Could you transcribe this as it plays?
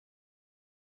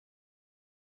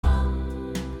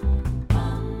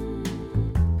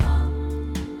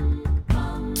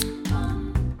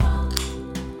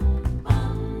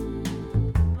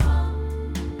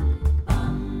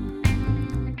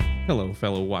Hello,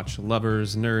 fellow watch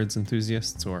lovers, nerds,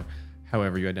 enthusiasts, or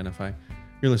however you identify.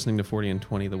 You're listening to 40 and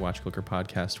 20, the Watch Clicker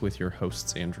podcast, with your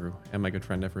hosts, Andrew and my good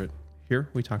friend Everett. Here,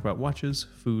 we talk about watches,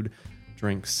 food,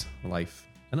 drinks, life,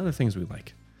 and other things we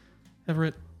like.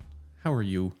 Everett, how are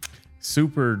you?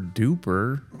 Super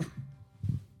duper.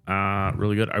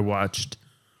 Really good. I watched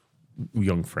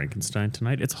Young Frankenstein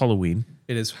tonight. It's Halloween.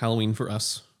 It is Halloween for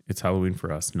us. It's Halloween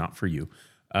for us, not for you.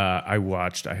 I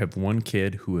have one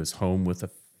kid who is home with a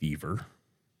fever.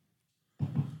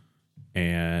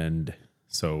 And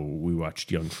so we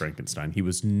watched Young Frankenstein. He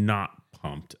was not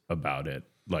pumped about it,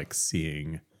 like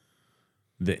seeing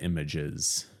the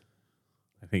images.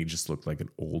 I think it just looked like an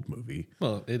old movie.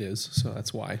 Well, it is, so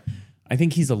that's why. I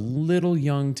think he's a little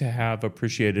young to have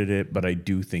appreciated it, but I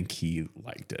do think he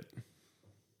liked it.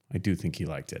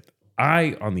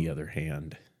 I, on the other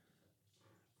hand,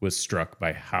 was struck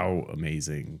by how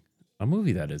amazing a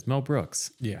movie that is. Mel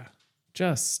Brooks. Yeah.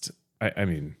 Just, I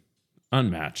mean,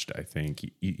 unmatched, I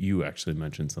think. You actually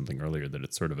mentioned something earlier that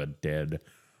it's sort of a dead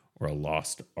or a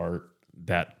lost art,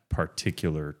 that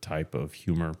particular type of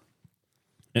humor.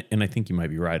 And I think you might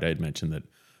be right. I had mentioned that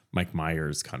Mike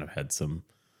Myers kind of had some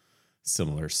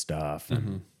similar stuff.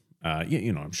 And,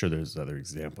 I'm sure there's other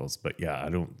examples, but yeah,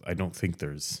 I don't think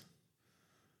there's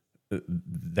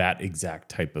that exact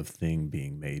type of thing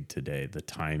being made today. The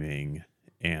timing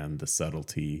and the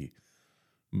subtlety,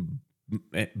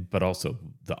 but also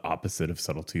the opposite of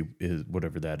subtlety is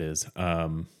whatever that is.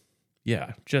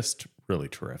 Just really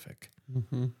terrific.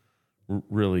 Mm-hmm.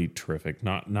 Really terrific.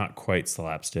 Not quite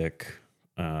slapstick.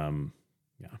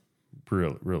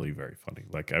 Really very funny.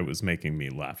 Like, it was making me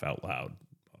laugh out loud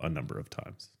a number of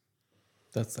times.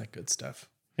 That's that good stuff.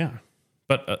 Yeah.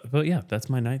 But yeah, that's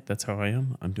my night. That's how I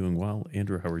am. I'm doing well.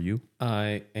 Andrew, how are you?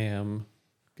 I am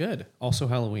good. Also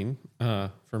Halloween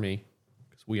for me,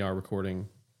 because we are recording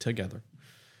together.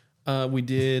 We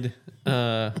did.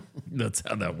 That's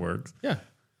how that works. Yeah.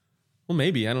 Well,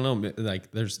 maybe. I don't know.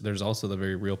 Like, there's also the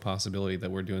very real possibility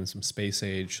that we're doing some space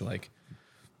age, like,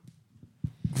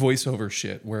 voiceover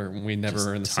shit where we never Just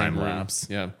are in the time same lapse.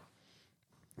 room. Yeah.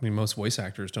 I mean, most voice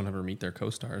actors don't ever meet their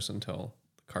co-stars until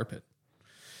the carpet.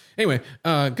 Anyway,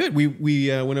 good. We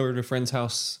went over to a friend's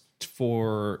house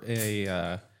for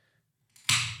I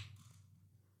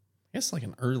guess like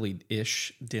an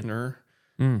early-ish dinner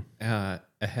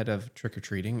ahead of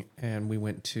trick-or-treating. And we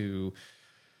went to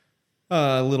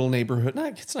a little neighborhood.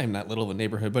 It's not even that little of a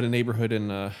neighborhood, but a neighborhood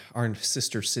in our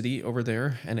sister city over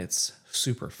there. And it's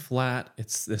super flat.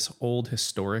 It's this old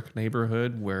historic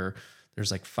neighborhood where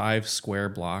there's like 5 square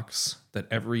blocks that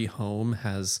every home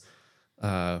has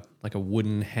like a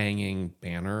wooden hanging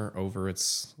banner over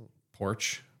its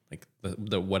porch, like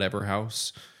the whatever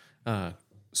house,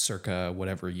 circa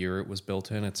whatever year it was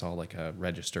built in. It's all like a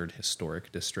registered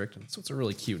historic district. And so it's a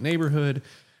really cute neighborhood.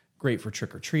 Great for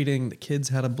trick-or-treating. The kids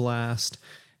had a blast.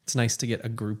 It's nice to get a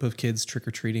group of kids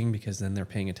trick-or-treating because then they're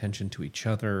paying attention to each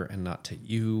other and not to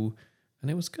you. And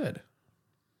it was good.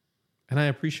 And I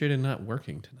appreciated not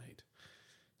working tonight.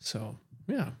 So,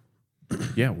 yeah.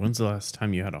 Yeah, when's the last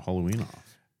time you had a Halloween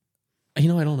off? I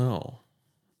don't know.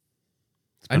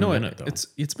 I know though.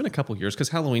 It's been a couple years because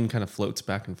Halloween kind of floats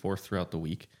back and forth throughout the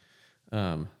week.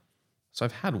 So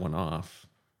I've had one off.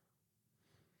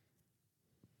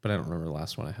 But I don't remember the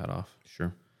last one I had off.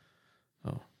 Sure.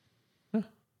 Oh. Yeah.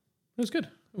 It was good.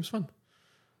 It was fun.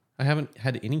 I haven't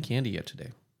had any candy yet today.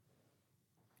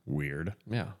 Weird.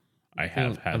 Yeah. I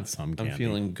have had some candy. I'm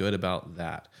feeling good about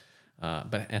that.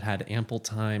 But it had ample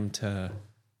time to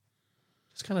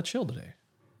just kind of chill today.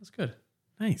 It's good.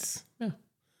 Nice. Yeah.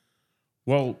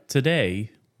 Well, today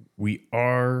we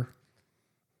are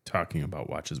talking about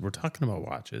watches. We're talking about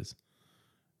watches,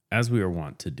 as we are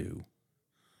wont to do.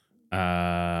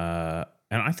 And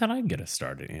I thought I'd get us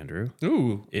started, Andrew.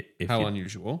 Ooh, how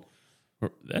unusual.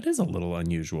 That is a little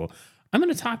unusual. I'm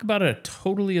going to talk about a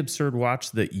totally absurd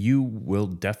watch that you will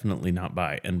definitely not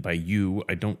buy. And by you,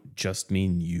 I don't just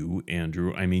mean you,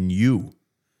 Andrew. I mean you.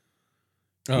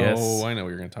 Oh, yes. I know what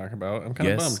you're going to talk about. I'm kind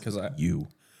of bummed because you.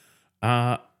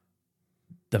 The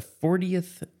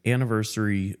 40th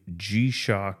anniversary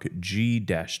G-Shock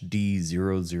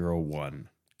G-D001.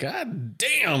 God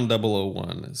damn,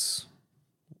 001 is,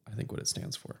 I think, what it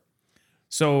stands for.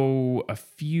 So a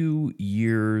few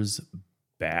years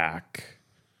back,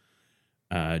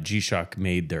 G-Shock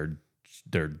made their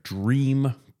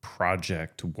dream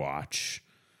project watch.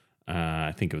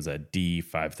 I think it was a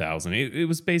D5000. It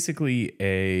was basically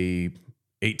a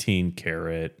 18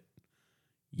 karat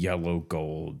yellow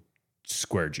gold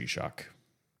square G-Shock,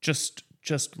 just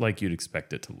like you'd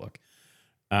expect it to look.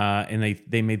 And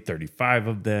they made 35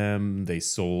 of them. They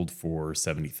sold for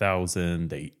 70,000.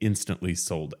 They instantly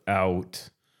sold out.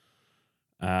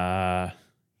 Yeah.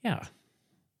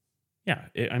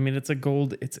 I mean, it's a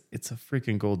gold. It's a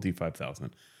freaking gold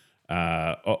D5000.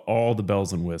 All the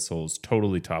bells and whistles,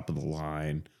 totally top of the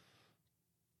line.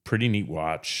 Pretty neat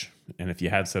watch. And if you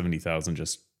had 70,000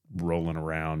 just rolling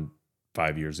around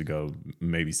 5 years ago,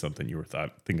 maybe something you were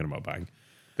thinking about buying.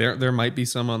 There might be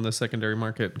some on the secondary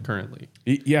market currently.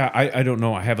 Yeah, I don't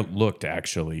know. I haven't looked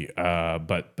actually,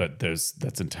 but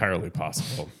that's entirely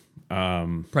possible.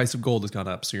 Price of gold has gone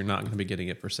up, so you're not going to be getting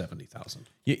it for 70,000.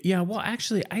 Yeah. Well,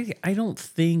 actually, I don't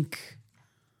think.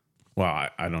 Well,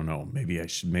 I don't know. Maybe I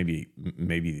should. Maybe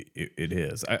it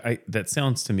is. That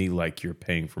sounds to me like you're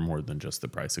paying for more than just the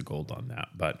price of gold on that.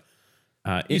 But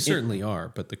you certainly are.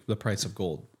 But the price of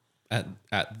gold at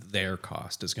their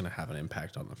cost is going to have an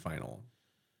impact on the final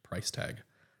price tag.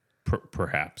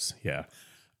 Perhaps, yeah.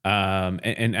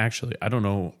 And actually, I don't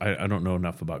know. I don't know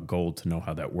enough about gold to know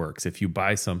how that works. If you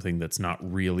buy something that's not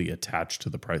really attached to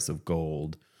the price of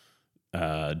gold,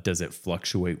 does it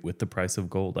fluctuate with the price of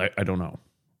gold? I don't know.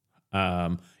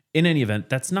 In any event,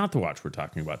 that's not the watch we're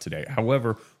talking about today.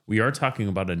 However, we are talking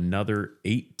about another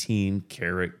 18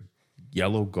 karat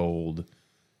yellow gold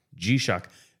G-Shock.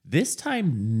 This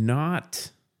time,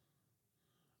 not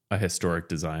a historic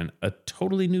design, a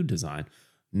totally new design,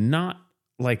 not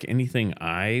like anything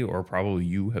I or probably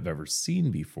you have ever seen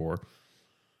before.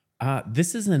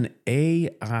 This is an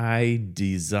AI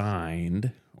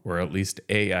designed, or at least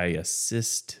AI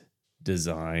assist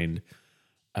designed,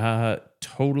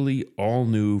 totally all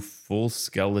new, full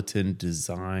skeleton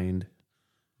designed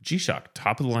G-Shock,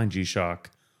 top of the line G-Shock,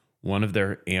 one of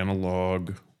their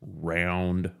analog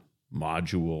round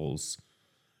modules.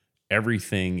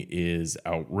 Everything is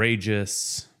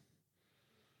outrageous.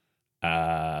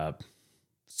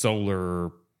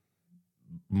 Solar,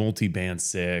 multi-band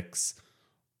 6,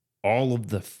 all of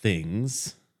the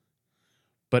things,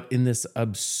 but in this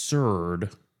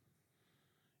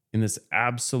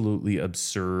absolutely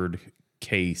absurd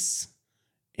case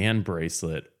and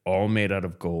bracelet, all made out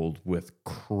of gold with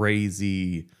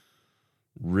crazy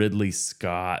Ridley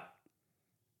Scott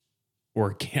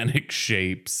organic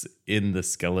shapes in the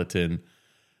skeleton.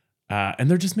 And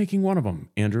they're just making one of them,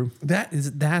 Andrew.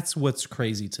 That's what's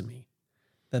crazy to me,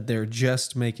 that they're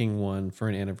just making one for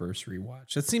an anniversary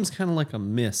watch. That seems kind of like a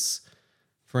miss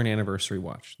for an anniversary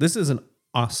watch. This is an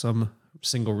awesome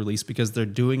single release because they're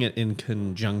doing it in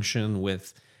conjunction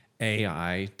with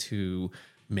AI to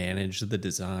manage the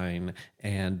design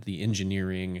and the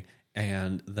engineering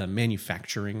and the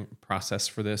manufacturing process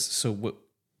for this. So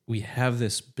we have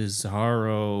this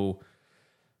bizarro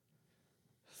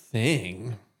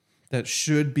thing that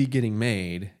should be getting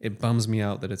made. It bums me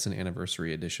out that it's an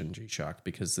anniversary edition G-Shock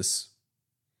because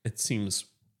it seems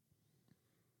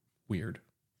weird.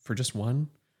 For just one?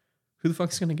 Who the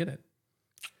fuck's going to get it?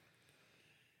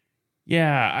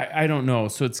 Yeah, I don't know.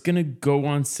 So it's going to go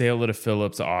on sale at a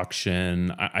Phillips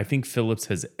auction. I think Phillips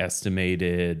has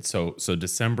estimated. So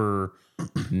December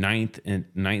 9th and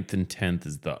 10th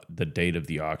is the date of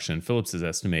the auction. Phillips has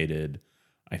estimated,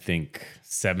 I think,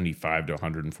 75 to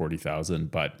 140,000.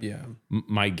 But yeah,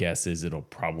 my guess is it'll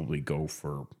probably go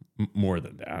for more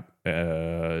than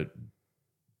that.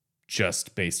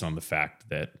 Just based on the fact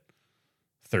that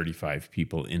 35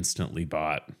 people instantly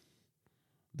bought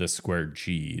the squared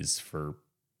G's for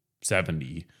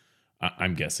 70.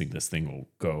 I'm guessing this thing will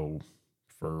go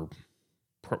for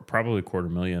probably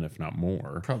 $250,000, if not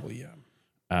more. Probably, yeah.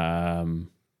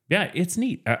 Yeah, it's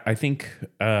neat. I think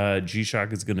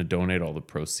G-Shock is going to donate all the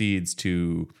proceeds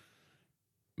to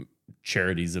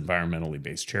charities, environmentally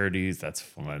based charities. That's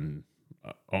fun.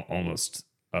 Almost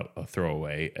a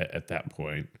throwaway at that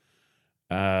point.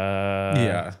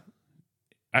 Yeah.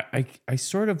 I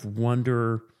sort of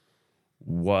wonder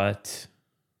what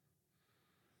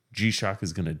G-Shock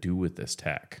is going to do with this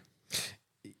tech.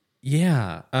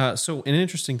 Yeah. So an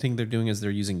interesting thing they're doing is they're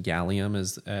using gallium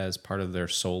as part of their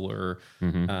solar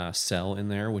cell in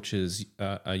there, which is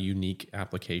a unique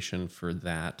application for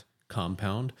that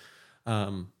compound.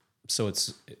 So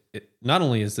it not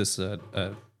only is this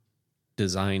a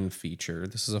design feature,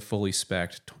 this is a fully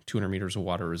spec'd 200 meters of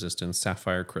water resistance,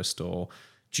 sapphire crystal,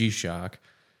 G-Shock,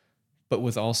 but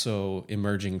with also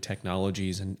emerging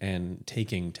technologies and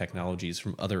taking technologies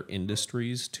from other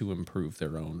industries to improve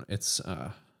their own. This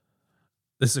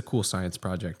is a cool science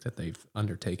project that they've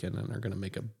undertaken and are going to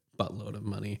make a buttload of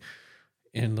money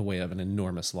in the way of an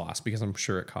enormous loss, because I'm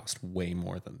sure it cost way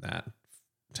more than that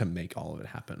to make all of it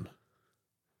happen.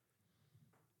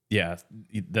 Yeah,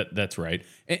 that's right.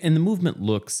 And the movement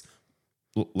looks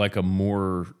like a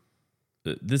more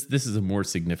this is a more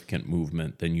significant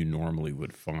movement than you normally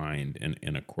would find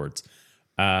in a quartz.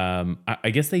 I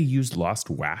guess they used lost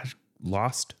wax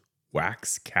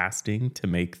casting to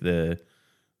make the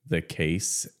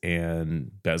case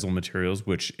and bezel materials,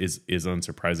 which is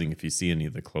unsurprising if you see any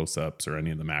of the close-ups or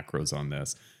any of the macros on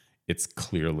this. It's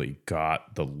clearly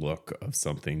got the look of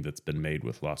something that's been made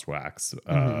with lost wax,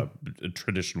 a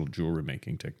traditional jewelry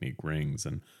making technique, rings,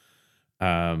 and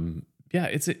yeah,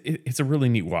 it's a really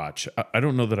neat watch. I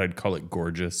don't know that I'd call it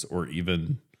gorgeous or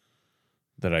even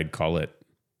that I'd call it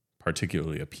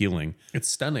particularly appealing. It's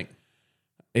stunning.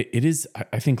 It is,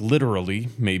 I think, literally,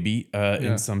 maybe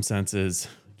in some senses.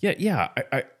 Yeah.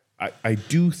 I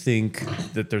do think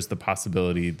that there's the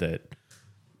possibility that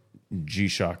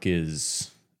G-Shock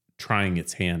is trying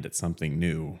its hand at something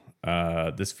new.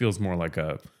 This feels more like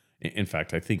in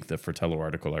fact, I think the Fratello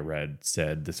article I read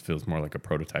said this feels more like a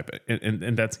prototype.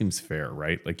 And that seems fair,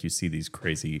 right? Like you see these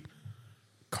crazy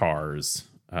cars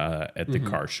at the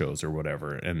car shows or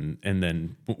whatever. And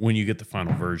then when you get the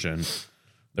final version,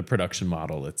 the production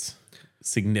model, it's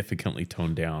significantly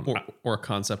toned down. Or a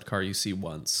concept car you see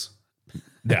once.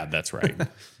 Yeah, that's right.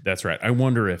 That's right. I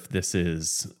wonder if this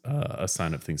is a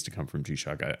sign of things to come from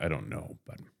G-Shock. I don't know,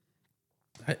 but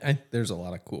there's a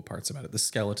lot of cool parts about it. The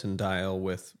skeleton dial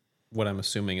with what I'm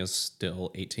assuming is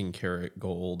still 18 karat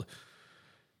gold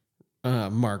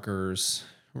markers,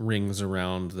 rings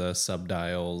around the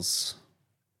subdials,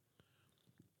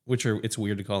 it's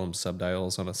weird to call them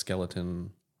subdials on a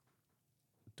skeleton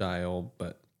dial,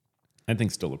 but I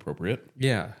think still appropriate.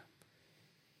 Yeah.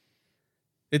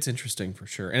 It's interesting for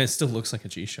sure. And it still looks like a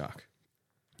G-Shock.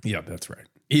 Yeah, that's right.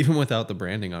 Even without the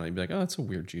branding on it, you'd be like, oh, that's a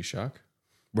weird G-Shock.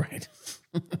 Right.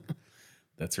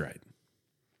 That's right.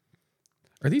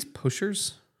 Are these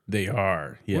pushers? They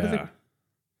are. Yeah.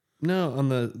 No, on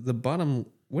the bottom,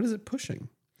 what is it pushing?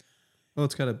 Oh,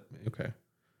 it's got okay.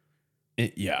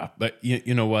 Yeah, but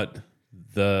you know what?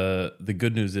 The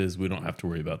good news is we don't have to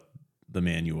worry about the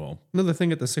manual. No, the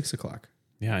thing at the 6 o'clock.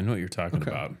 Yeah, I know what you're talking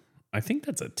about. I think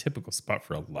that's a typical spot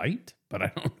for a light, but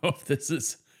I don't know if this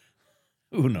is.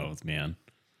 Who knows, man?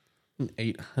 An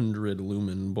 800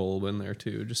 lumen bulb in there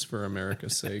too, just for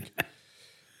America's sake.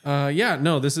 Yeah,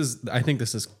 no, I think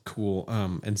this is cool.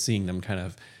 And seeing them kind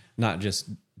of not just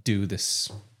do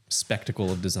this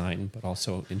spectacle of design, but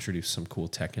also introduce some cool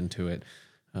tech into it.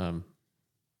 I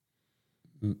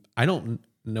don't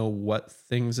know what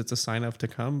things it's a sign of to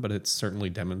come, but it's certainly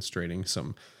demonstrating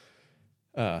some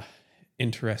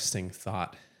interesting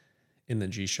thought in the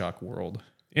G-Shock world.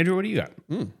 Andrew, what do you got?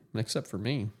 Next up for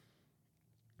me.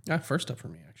 First up for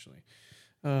me, actually.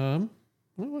 What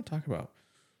do I want to talk about?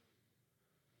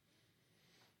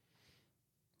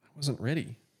 I wasn't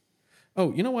ready.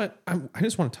 Oh, you know what? I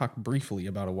just want to talk briefly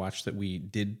about a watch that we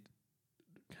did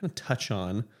kind of touch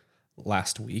on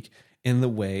last week in the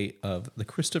way of the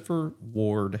Christopher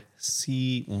Ward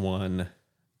C1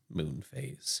 moon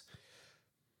phase.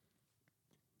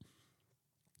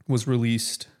 Was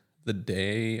released the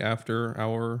day after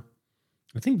our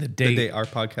the day our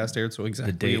podcast aired, so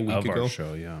exactly the day a week of ago. Our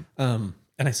show, yeah. And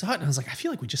I saw it and I was like, I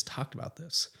feel like we just talked about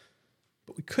this,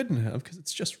 but we couldn't have because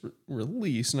it's just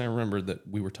released. And I remembered that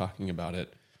we were talking about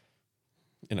it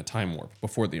in a time warp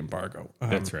before the embargo.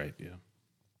 That's right, yeah.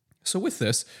 So with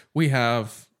this, we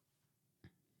have,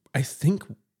 I think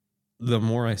the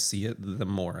more I see it, the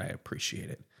more I appreciate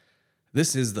it.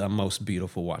 This is the most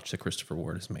beautiful watch that Christopher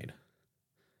Ward has made.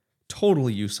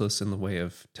 Totally useless in the way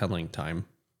of telling time.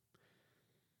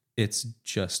 It's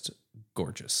just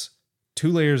gorgeous.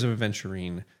 2 layers of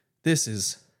aventurine. This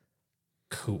is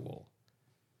cool.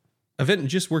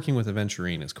 Just working with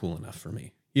aventurine is cool enough for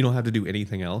me. You don't have to do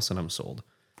anything else and I'm sold.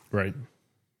 Right.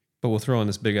 But we'll throw in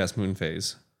this big ass moon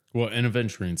phase. Well, and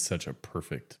aventurine's such a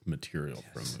perfect material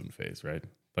for a moon phase, right?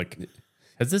 Like,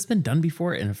 has this been done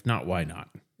before? And if not, why not?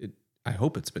 I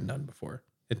hope it's been done before.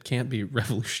 It can't be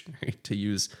revolutionary to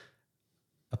use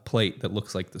a plate that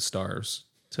looks like the stars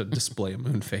to display a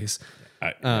moon phase.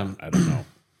 I don't know.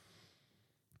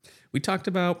 We talked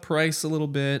about price a little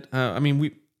bit.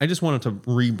 I just wanted to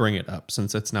re-bring it up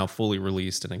since it's now fully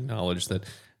released and acknowledge that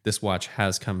this watch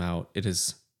has come out. It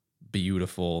is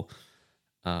beautiful,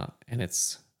 and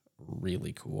it's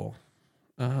really cool.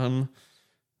 The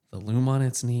loom on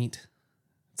it's neat.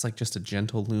 It's like just a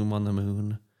gentle loom on the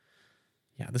moon.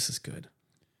 Yeah, this is good.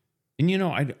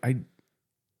 And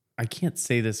I can't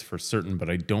say this for certain, but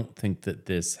I don't think that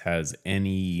this has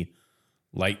any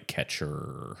light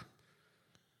catcher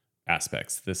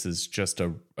aspects. This is just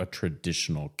a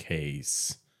traditional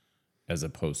case as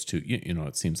opposed to,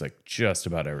 it seems like just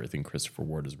about everything Christopher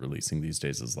Ward is releasing these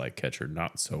days is light catcher.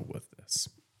 Not so with this.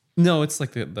 No, it's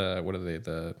like the what are they?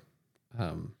 The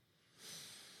I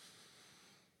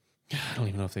don't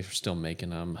even know if they're still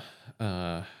making them.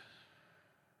 It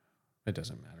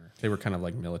doesn't matter. They were kind of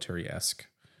like military-esque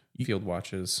field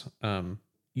watches.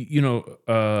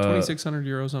 2,600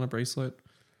 euros on a bracelet.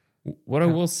 What I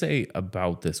will say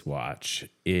about this watch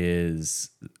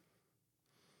is,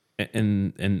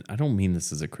 and I don't mean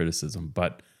this as a criticism,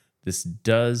 but this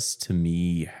does to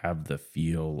me have the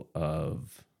feel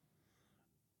of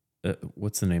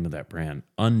what's the name of that brand?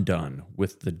 Undone,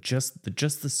 with the just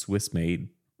the Swiss made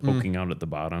poking out at the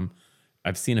bottom.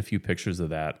 I've seen a few pictures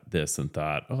of this and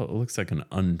thought, oh, it looks like an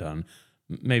Undone.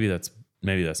 Maybe that's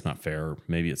not fair.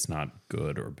 Maybe it's not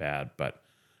good or bad, but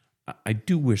I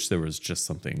do wish there was just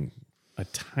something,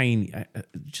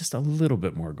 just a little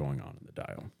bit more going on in the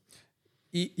dial.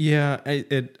 Yeah,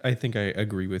 I think I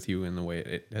agree with you in the way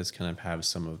it has kind of have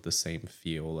some of the same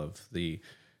feel of the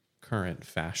current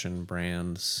fashion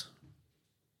brands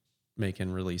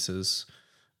making releases,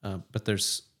 but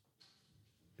there's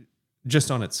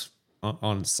just on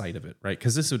sight of it, right?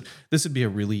 Because this would be a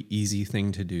really easy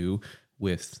thing to do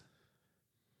with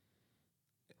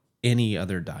any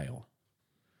other dial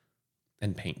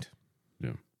and paint.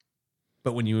 Yeah.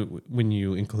 But when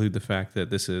you include the fact that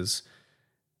this is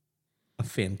a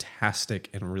fantastic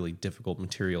and really difficult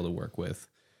material to work with,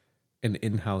 an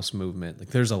in-house movement, like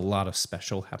there's a lot of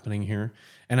special happening here.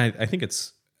 And I think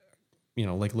it's,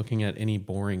 like looking at any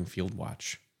boring field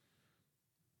watch.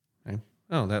 Right?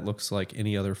 Oh, that looks like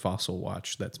any other Fossil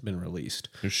watch that's been released.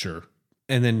 Sure.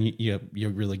 And then you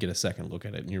really get a second look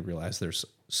at it and you realize there's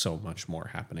so much more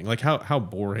happening. Like how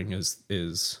boring is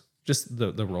just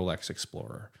the Rolex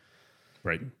Explorer.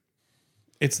 Right.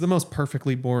 It's the most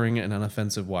perfectly boring and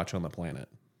unoffensive watch on the planet.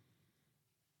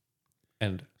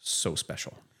 And so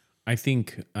special. I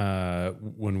think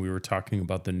when we were talking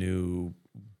about the new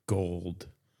gold,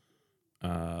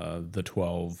 the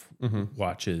 12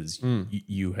 watches,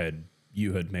 you had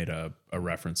made a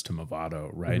reference to Movado,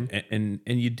 right? And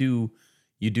you do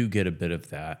get a bit of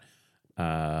that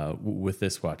with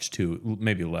this watch too.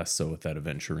 Maybe less so with that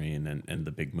Aventurine and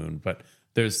the Big Moon, but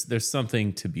there's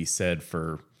something to be said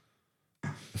for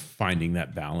finding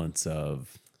that balance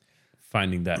of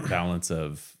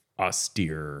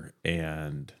austere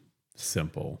and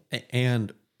simple.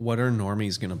 And what are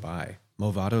normies going to buy?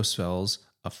 Movado sells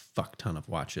a fuck ton of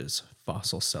watches.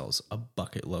 Fossil sells a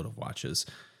bucket load of watches.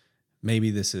 Maybe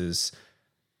this is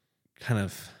kind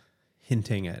of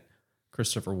hinting at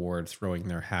Christopher Ward throwing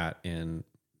their hat in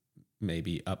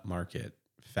maybe upmarket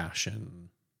fashion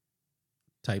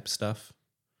type stuff.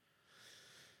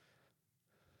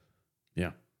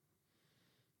 Yeah.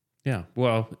 Yeah.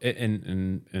 Well,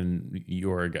 and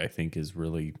Jorg, I think, is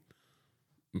really,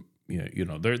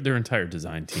 their entire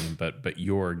design team, but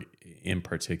Jorg in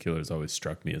particular has always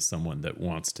struck me as someone that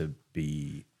wants to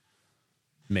be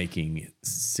making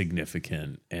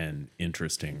significant and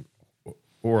interesting,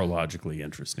 orologically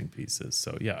interesting pieces.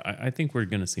 So yeah, I think we're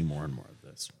going to see more and more of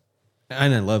this.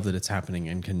 And I love that it's happening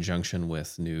in conjunction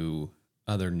with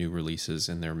other new releases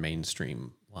in their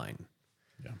mainstream line.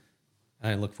 Yeah.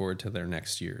 I look forward to their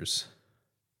next year's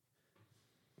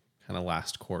kind of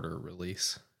last quarter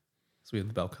release. So we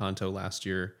had the Belcanto last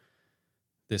year,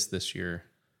 this year.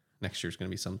 Next year's going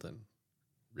to be something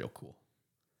real cool.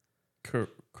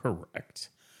 Correct.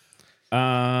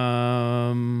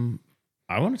 I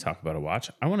want to talk about a watch.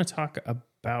 I want to talk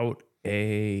about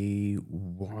a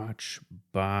watch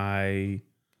by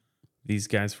these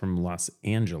guys from Los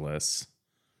Angeles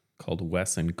called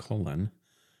Wes and Cullen.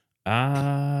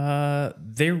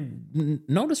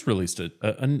 Nodus released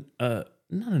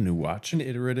not a new watch,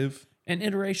 An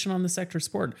iteration on the Sector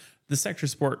Sport. The Sector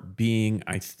Sport being,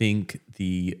 I think,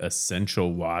 the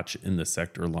essential watch in the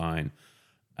Sector line.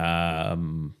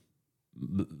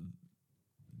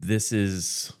 This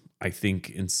is, I think,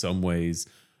 in some ways,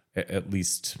 at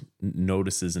least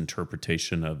Nodus's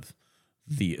interpretation of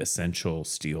the essential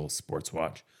steel sports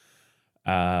watch.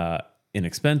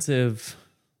 Inexpensive,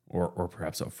 or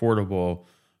perhaps affordable,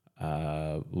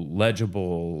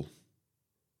 legible,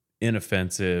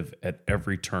 inoffensive at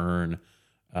every turn,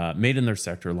 made in their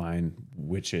Sector line,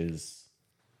 which is,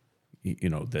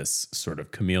 this sort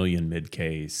of chameleon mid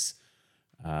case.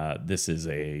 This is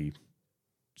a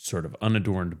sort of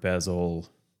unadorned bezel,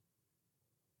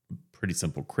 pretty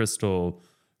simple crystal,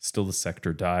 still the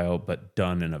Sector dial, but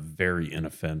done in a very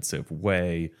inoffensive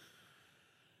way,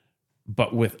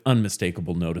 but with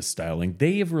unmistakable Nodus styling.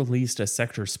 They have released a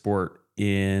Sector Sport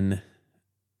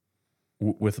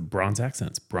with bronze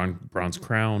accents, bronze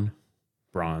crown,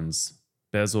 bronze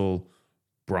bezel,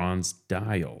 bronze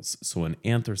dials. So an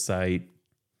anthracite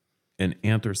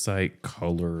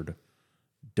colored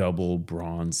double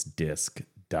bronze disc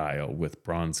dial with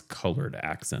bronze colored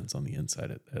accents on the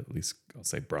inside. At least I'll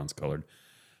say bronze colored.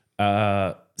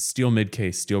 Steel mid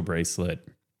case, steel bracelet.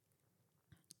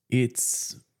 I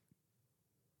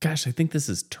think this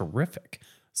is terrific.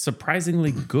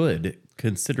 Surprisingly good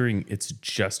considering it's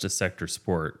just a sector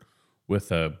sport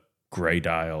with a gray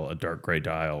dial, a dark gray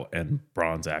dial, and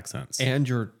bronze accents. And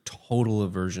your total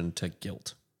aversion to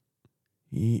gilt.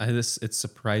 It's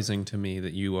surprising to me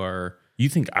that you are... You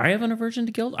think I have an aversion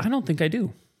to gilt? I don't think I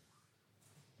do.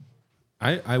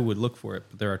 I would look for it,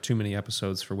 but there are too many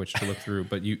episodes for which to look through.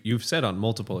 But you've said on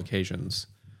multiple occasions...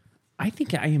 I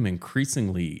think I am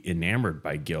increasingly enamored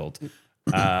by gilt,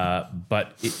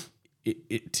 but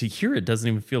to hear it doesn't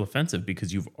even feel offensive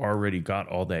because you've already got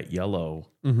all that yellow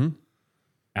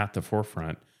at the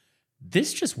forefront.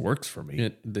 This just works for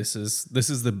me. This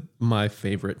is my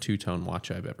favorite two-tone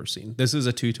watch I've ever seen. This is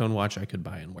a two-tone watch I could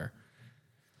buy and wear,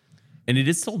 and it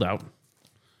is sold out.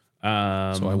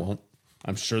 So I won't.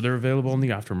 I'm sure they're available in the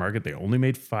aftermarket. They only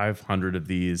made 500 of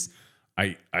these.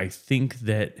 I think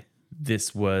that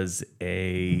this was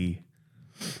they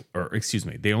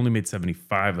only made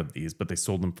 75 of these, but they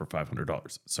sold them for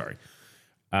 $500. Sorry.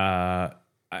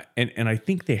 And I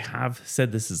think they have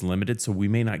said this is limited, so we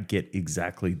may not get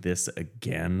exactly this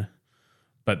again,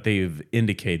 but they've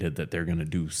indicated that they're going to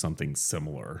do something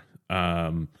similar.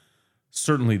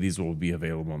 Certainly these will be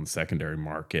available in the secondary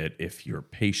market if you're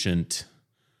patient.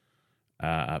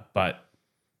 But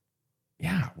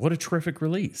yeah, what a terrific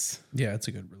release. Yeah, it's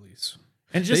a good release.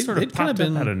 And just sort of popped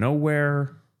up out of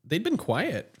nowhere. They'd been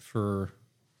quiet for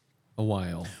a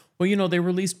while. Well, they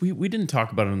released, we didn't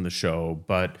talk about it on the show,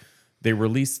 but they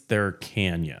released their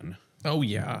Canyon. Oh,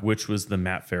 yeah. Which was the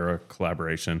Matt Farah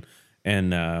collaboration.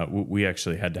 And we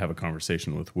actually had to have a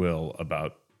conversation with Will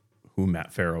about who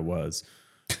Matt Farah was.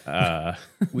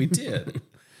 We did.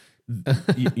 Matt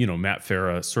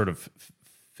Farah, sort of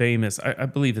famous. I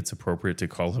believe it's appropriate to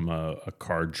call him a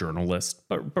car journalist,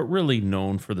 but really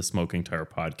known for the Smoking Tire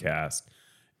podcast,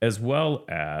 as well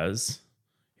as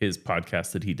his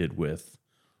podcast that he did with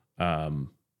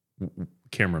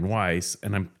Cameron Weiss.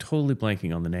 And I'm totally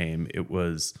blanking on the name. It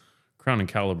was Crown and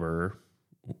Caliber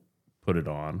put it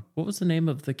on. What was the name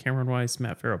of the Cameron Weiss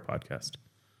Matt Farah podcast?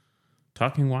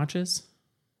 Talking Watches?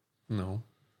 No.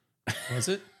 Was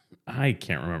it? I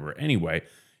can't remember. Anyway,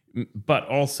 but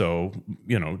also,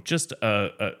 just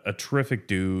a terrific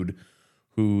dude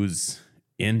who's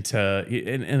into,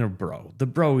 and a bro, the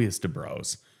broiest of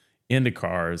bros, into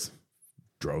cars,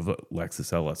 drove a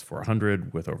Lexus LS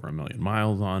 400 with over 1 million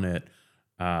miles on it.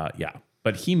 Yeah.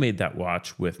 But he made that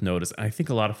watch with Nodus. I think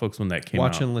a lot of folks, when that came out...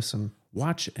 Watch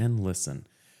and listen.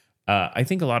 I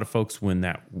think a lot of folks, when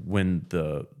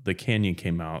the Canyon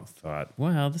came out, thought,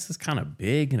 wow, this is kind of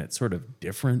big and it's sort of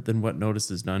different than what Nodus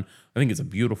has done. I think it's a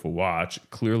beautiful watch,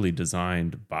 clearly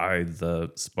designed by the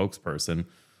spokesperson.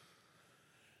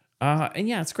 And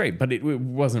yeah, it's great, but it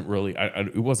wasn't really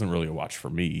a watch for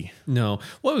me. No.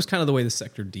 Well, it was kind of the way the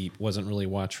Sector Deep wasn't really a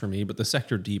watch for me, but the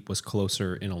Sector Deep was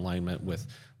closer in alignment with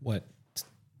what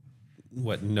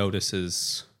Nodus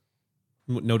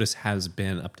has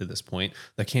been up to this point.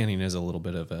 The Canyon is a little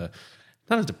bit of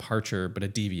not a departure, but a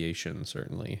deviation,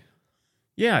 certainly.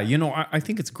 Yeah, I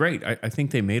think it's great. I think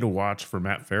they made a watch for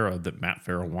Matt Farah that Matt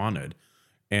Farah wanted,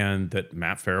 and that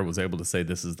Matt Farah was able to say,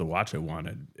 this is the watch I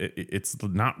wanted. It's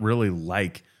not really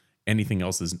like anything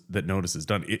else that Nodus has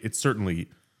done. It's certainly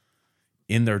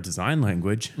in their design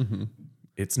language. Mm-hmm.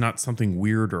 It's not something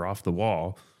weird or off the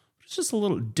wall. It's just a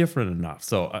little different enough.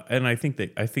 So, and I think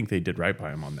they did right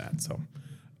by him on that. So,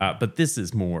 but this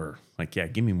is more like, yeah,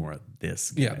 give me more of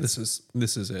this, guys. Yeah,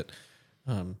 this is it.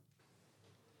 I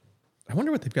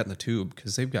wonder what they've got in the tube,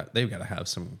 because they've got to have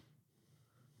some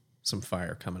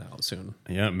fire coming out soon.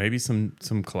 Yeah, maybe some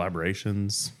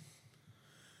collaborations.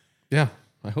 Yeah,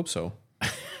 I hope so.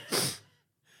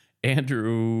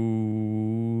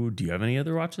 Andrew, do you have any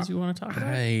other watches you want to talk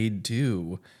about? I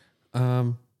do.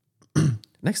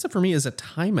 Next up for me is a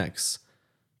Timex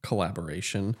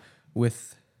collaboration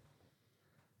with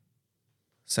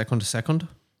Second to Second.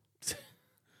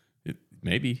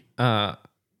 Maybe. I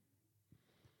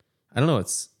don't know.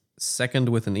 It's second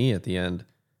with an E at the end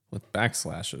with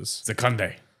backslashes.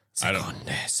 Seconde.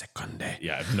 Seconde.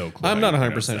 Yeah, I have no clue. I'm not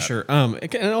 100% sure. And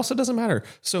it also doesn't matter.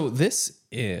 So this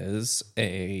is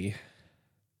a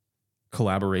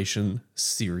collaboration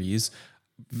series.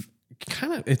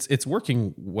 Kind of, it's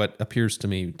working what appears to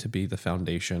me to be the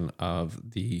foundation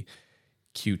of the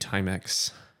Q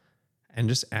Timex, and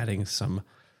just adding some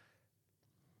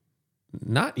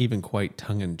not even quite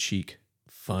tongue-in-cheek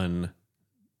fun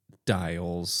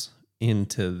dials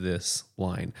into this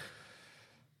line.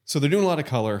 So they're doing a lot of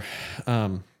color.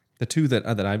 The two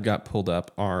that I've got pulled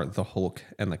up are the Hulk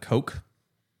and the Coke,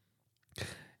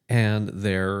 and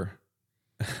their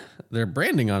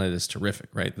branding on it is terrific,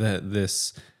 right?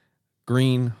 This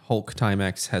green Hulk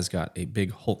Timex has got a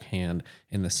big Hulk hand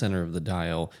in the center of the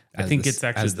dial. I think it's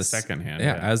actually the second hand.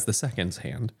 Yeah, as the second's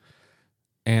hand.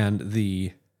 And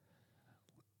the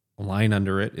line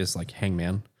under it is like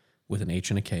Hangman with an H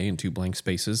and a K and 2 blank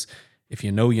spaces. If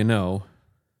you know, you know.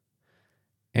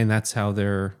 And that's how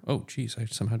they're... Oh, geez, I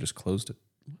somehow just closed it.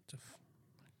 What the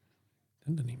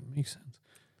that didn't even make sense.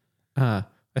 I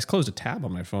just closed a tab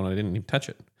on my phone. I didn't even touch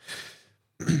it.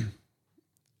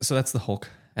 So that's the Hulk.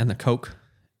 And the Coke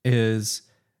is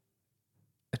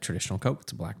a traditional Coke.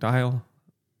 It's a black dial,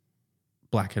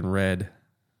 black and red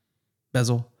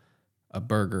bezel, a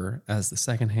burger as the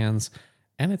second hands,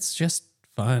 and it's just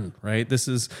fun, right? This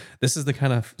is the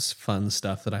kind of fun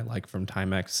stuff that I like from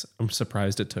Timex. I'm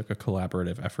surprised it took a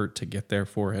collaborative effort to get there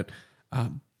for it,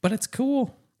 but it's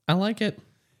cool. I like it.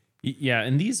 Yeah,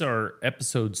 and these are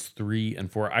episodes 3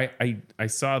 and 4. I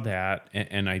saw that,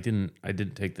 and I didn't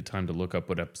take the time to look up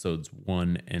what episodes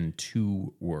 1 and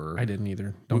 2 were. I didn't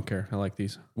either. Don't care. I like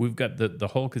these. We've got the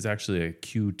Hulk is actually a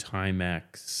Q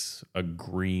Timex, a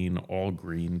all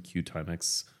green Q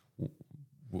Timex,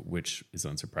 which is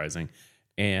unsurprising,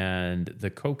 and the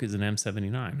Coke is an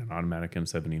M79, an automatic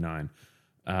M79.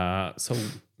 So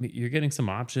you're getting some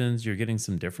options. You're getting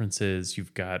some differences.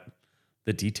 You've got.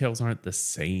 The details aren't the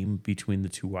same between the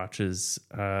two watches.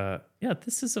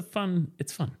 This is it's fun.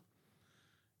 It's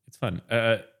fun.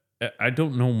 I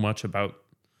don't know much about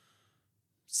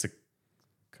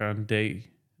Secande.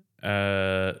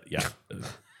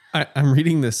 I'm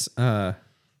reading this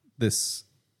this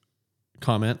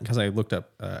comment because I looked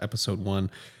up episode 1.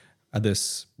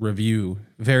 This review,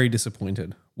 very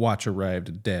disappointed. Watch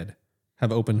arrived dead.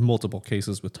 Have opened multiple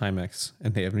cases with Timex,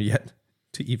 and they haven't yet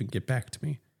to even get back to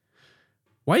me.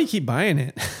 Why do you keep buying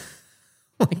it?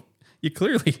 Like,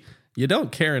 you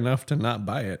don't care enough to not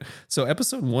buy it. So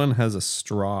episode 1 has a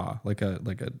straw, like a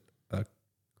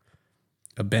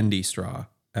bendy straw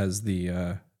as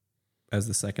the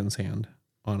seconds hand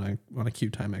on a Q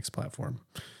Timex platform.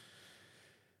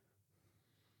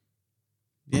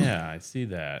 Yeah, I see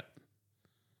that.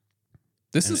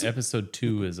 Episode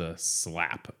 2 is a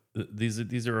slap. These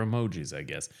are emojis, I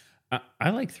guess. I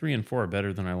like 3 and 4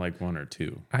 better than I like 1 or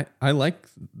 2. I like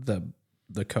the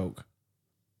Coke.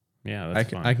 Yeah,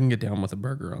 that's fun. I can get down with a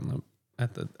burger on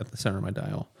at the center of my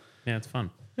dial. Yeah, it's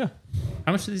fun. Yeah.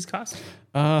 How much do these cost?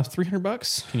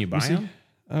 $300. Can you buy them?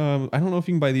 I don't know if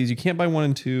you can buy these. You can't buy 1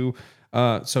 and 2.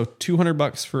 So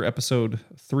 $200 for episode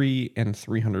 3 and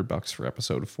 $300 for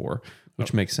episode 4,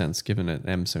 which makes sense given an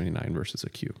M79 versus a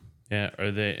Q. Yeah,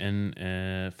 are they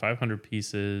in 500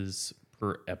 pieces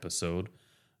per episode?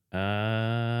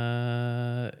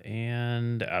 And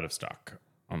out of stock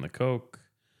on the Coke,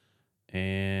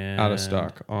 and out of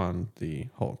stock on the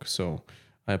Hulk. So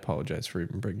I apologize for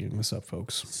even bringing this up,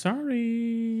 folks.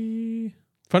 Sorry.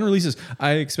 Fun releases.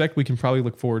 I expect we can probably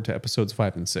look forward to episodes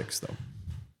 5 and 6 though,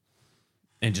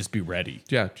 and just be ready.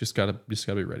 Yeah, just gotta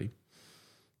be ready.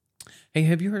 Hey,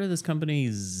 have you heard of this company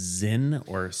Zin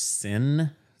or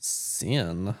Sin?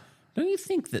 Sin. Don't you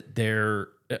think that they're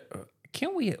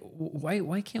Can't we?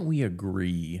 Why can't we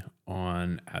agree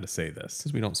on how to say this?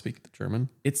 Because we don't speak the German.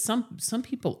 It's some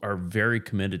people are very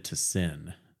committed to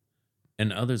sin,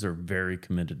 and others are very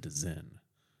committed to Zen.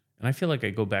 And I feel like I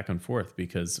go back and forth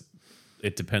because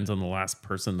it depends on the last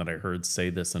person that I heard say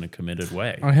this in a committed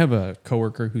way. I have a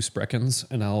coworker who sprechens,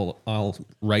 and I'll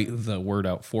write the word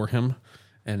out for him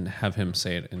and have him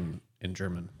say it in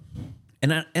German.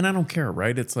 And I don't care,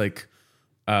 right? It's like,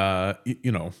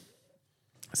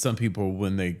 some people,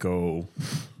 when they go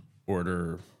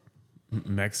order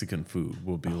Mexican food,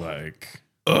 will be like,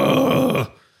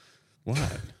 ugh.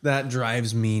 What? That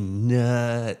drives me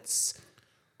nuts.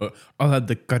 I'll have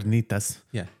the carnitas.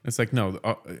 Yeah. It's like, no,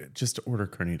 just order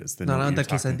carnitas. Then No, the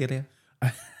quesadilla.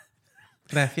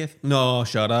 Gracias. No,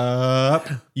 shut up.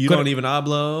 You don't even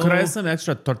hablo. Could I have some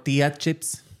extra tortilla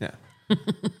chips? Yeah.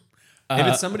 If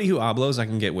it's somebody who hablos, I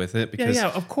can get with it. Because, yeah,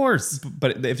 of course.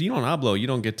 But if you don't hablo, you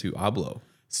don't get to hablo.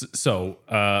 So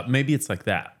maybe it's like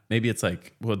that. Maybe it's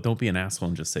like, well, don't be an asshole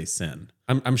and just say sin.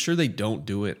 I'm sure they don't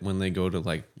do it when they go to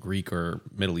like Greek or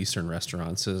Middle Eastern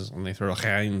restaurants and they throw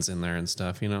chains in there and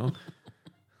stuff,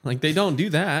 Like they don't do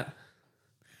that.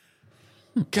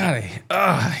 God,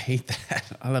 I hate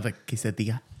that. I love a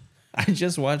quesadilla.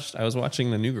 I was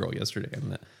watching The New Girl yesterday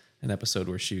in an episode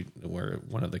where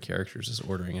one of the characters is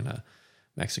ordering in a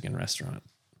Mexican restaurant.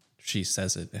 She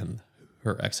says it and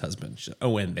her ex-husband,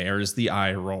 and there's the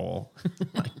eye roll.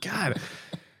 My God.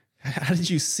 How did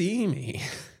you see me?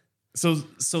 So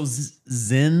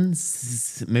Zen.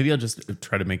 Maybe I'll just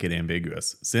try to make it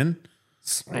ambiguous. Zen.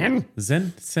 I'll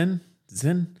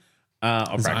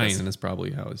practice. Zion is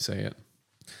probably how I say it.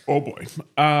 Oh boy.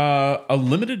 A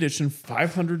limited edition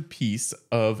 500 piece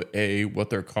of what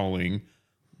they're calling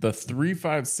the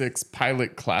 356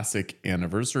 Pilot Classic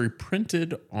Anniversary,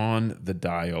 printed on the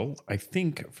dial. I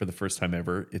think for the first time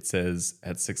ever, it says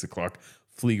at 6 o'clock,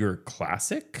 Flieger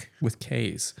Classic. With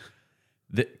K's.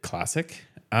 The Classic.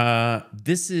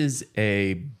 This is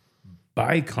a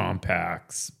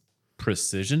bicompax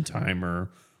precision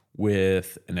timer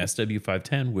with an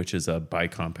SW510, which is a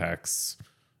bicompax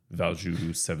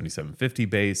Valjoux 7750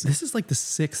 base. This is like the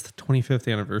 6th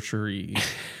 25th anniversary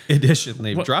edition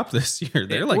they've dropped this year.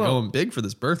 They're going big for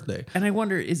this birthday. And I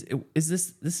wonder, is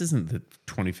this isn't the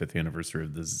 25th anniversary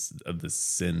of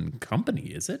this Zen company,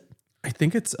 is it? I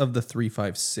think it's of the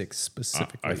 356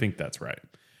 specifically. I think that's right.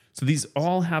 So these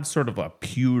all have sort of a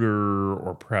pewter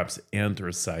or perhaps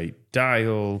anthracite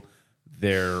dial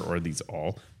there, or these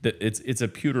all. It's a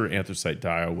pewter anthracite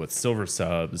dial with silver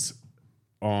subs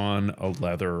on a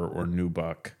leather or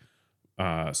nubuck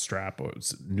strap, or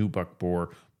nubuck bore,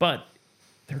 but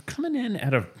they're coming in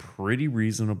at a pretty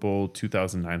reasonable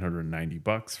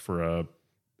 $2,990 for a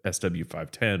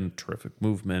SW510. Terrific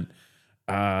movement.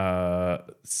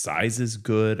 Size is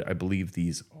good. I believe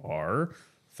these are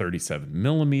 37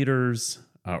 millimeters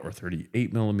or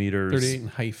 38 millimeters. 38 in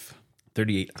height.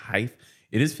 38 height.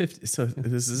 It is 50. So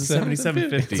this is a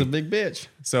 7750. It's a big bitch.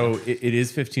 So it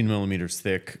is 15 millimeters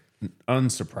thick.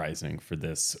 Unsurprising for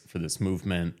this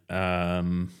movement.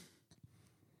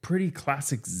 Pretty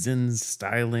classic Zen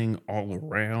styling all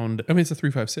around. I mean, it's a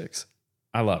 356.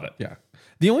 I love it. Yeah.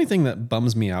 The only thing that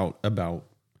bums me out about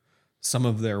some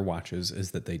of their watches is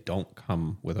that they don't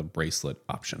come with a bracelet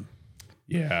option.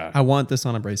 Yeah. I want this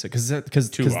on a bracelet because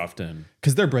Too often.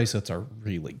 Because their bracelets are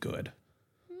really good.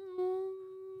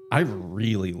 I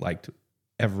really liked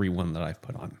every one that I've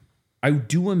put on. I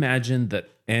do imagine that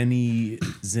any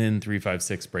Zen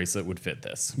 356 bracelet would fit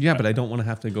this. Yeah, but I don't want to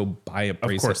have to go buy a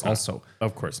bracelet also.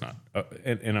 Of course not.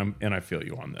 And I feel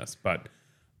you on this. But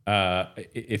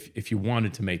if you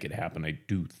wanted to make it happen, I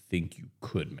do think you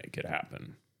could make it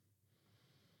happen.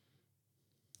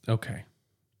 Okay.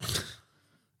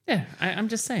 Yeah, I'm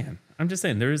just saying.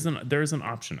 There is an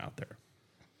option out there.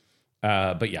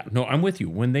 But yeah, no, I'm with you.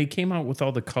 When they came out with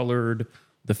all the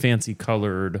fancy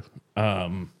colored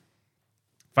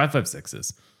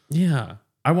 556s, yeah,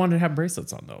 I wanted to have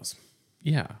bracelets on those.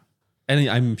 Yeah, and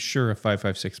I'm sure a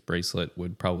 556 bracelet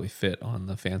would probably fit on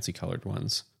the fancy colored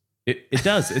ones. It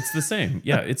does. It's the same.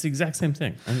 Yeah, it's the exact same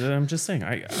thing. I'm just saying.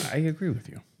 I agree with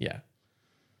you. Yeah.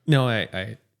 No,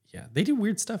 yeah, they do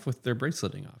weird stuff with their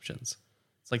braceleting options.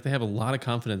 It's like they have a lot of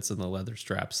confidence in the leather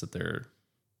straps that they're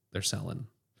selling.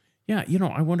 Yeah,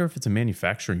 I wonder if it's a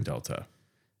manufacturing delta.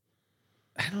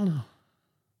 I don't know.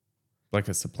 Like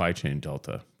a supply chain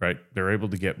delta, right? They're able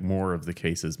to get more of the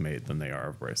cases made than they are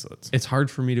of bracelets. It's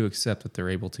hard for me to accept that they're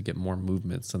able to get more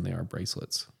movements than they are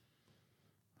bracelets.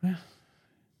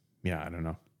 Yeah, I don't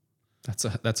know.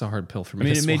 That's a hard pill for me. I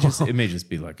mean, to it may just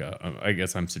be like I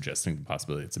guess I'm suggesting the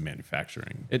possibility it's a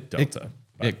manufacturing delta.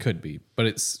 It could be, but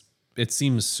it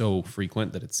seems so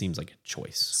frequent that it seems like a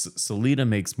choice. Sellita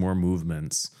makes more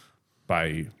movements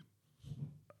by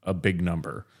a big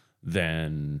number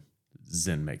than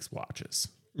Zen makes watches.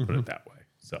 Put it that way.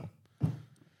 So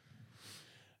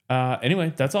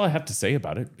anyway, that's all I have to say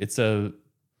about it. It's a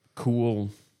cool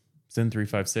Zen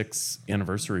 356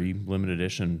 anniversary limited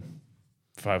edition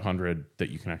 500 that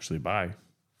you can actually buy.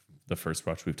 The first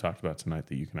watch we've talked about tonight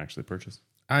that you can actually purchase.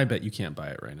 I bet you can't buy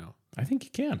it right now. I think you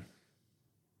can.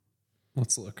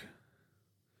 Let's look.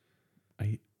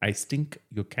 I think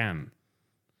you can.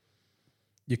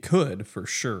 You could for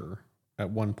sure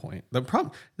at one point. The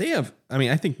problem they have, I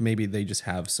mean, I think maybe they just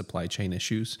have supply chain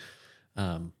issues,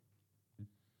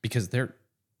 because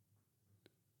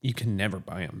you can never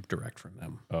buy them direct from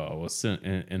them. Oh, well,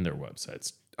 in their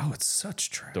websites. Oh, it's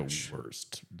such trash.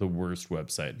 The worst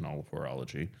website in all of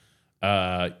horology.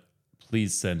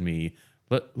 Please send me.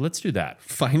 Let's do that.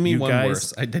 Find me one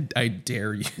worse. I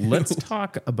dare you. Let's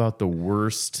talk about the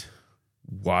worst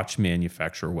watch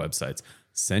manufacturer websites.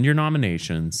 Send your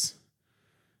nominations.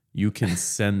 You can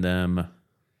send them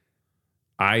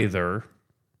either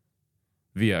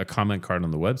via a comment card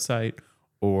on the website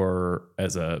or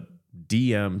as a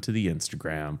DM to the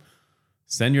Instagram.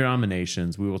 Send your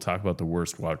nominations. We will talk about the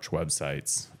worst watch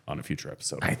websites on a future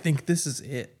episode. I think this is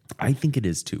it. I think it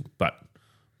is too, but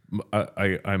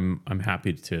I'm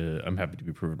happy to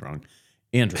be proven wrong.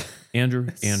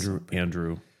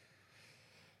 Andrew.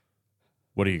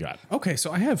 What do you got? Okay,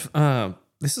 so I have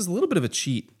this is a little bit of a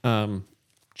cheat.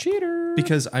 Cheater.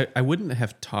 Because I wouldn't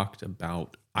have talked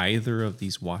about either of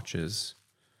these watches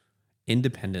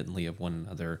independently of one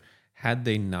another had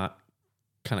they not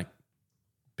kind of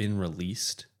been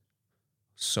released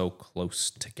so close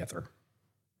together.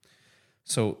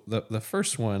 So the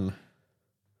first one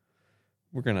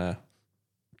we're going to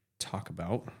talk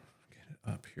about, get it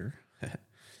up here,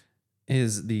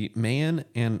 is the Mayen,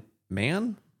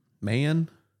 Mayen,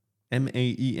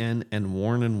 and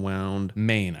Worn and Wound.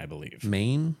 Maine, I believe.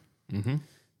 Maine? Mm-hmm.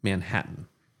 Manhattan.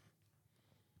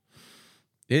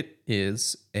 It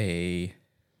is a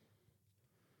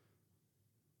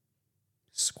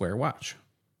square watch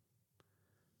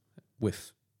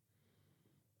with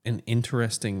an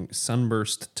interesting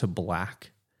sunburst to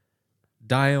black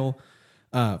dial.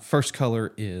 First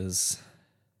color is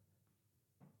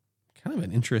kind of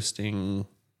an interesting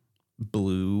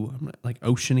blue, like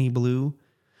oceany blue.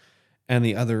 And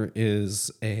the other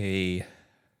is a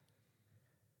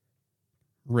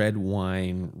red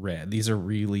wine red. These are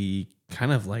really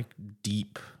kind of like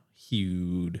deep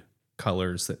hued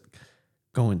colors that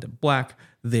go into black.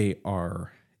 They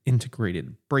are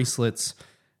integrated bracelets,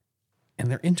 and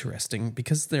they're interesting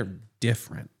because they're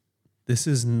different. This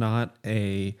is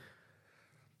unlike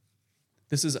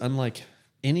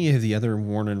any of the other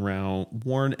Worn and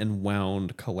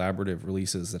Wound collaborative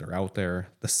releases that are out there.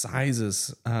 The size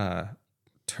is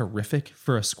terrific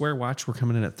for a square watch. We're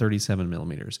coming in at 37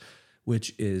 millimeters,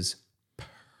 which is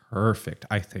perfect,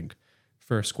 I think,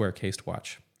 for a square cased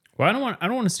watch. Well, I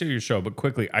don't want to steal your show, but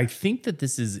quickly, I think that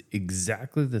this is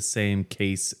exactly the same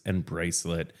case and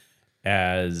bracelet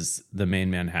as the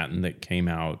Maine Manhattan that came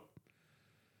out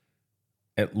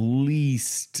at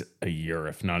least a year,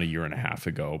 if not a year and a half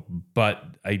ago. But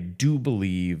I do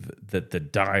believe that the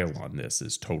dial on this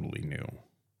is totally new.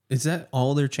 Is that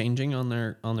all they're changing on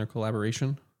their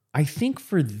collaboration? I think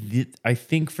for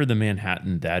the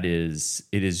Manhattan, it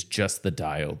is just the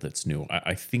dial that's new.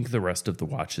 I think the rest of the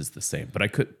watch is the same, but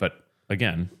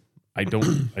again, I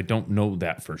don't know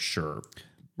that for sure.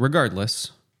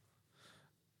 Regardless,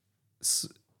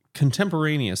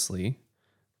 contemporaneously,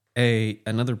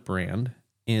 another brand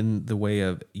in the way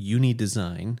of Uni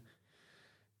Design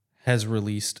has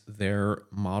released their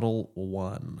Model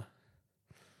 1.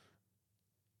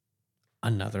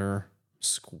 Another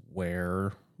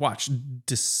square watch,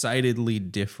 decidedly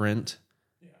different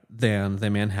than the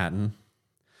Manhattan,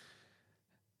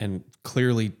 and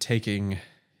clearly taking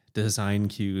design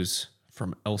cues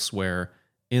from elsewhere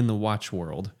in the watch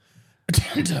world.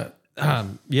 Just if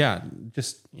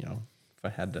I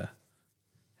had to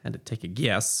take a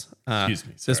guess, Excuse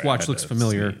me, this watch looks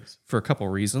familiar for a couple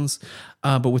reasons.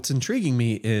 But what's intriguing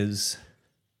me is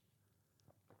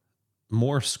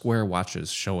more square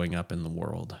watches showing up in the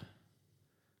world.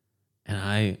 And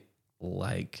I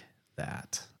like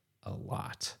that a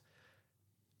lot.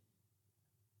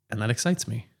 And that excites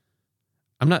me.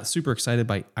 I'm not super excited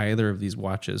by either of these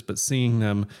watches, but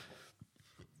seeing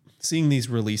these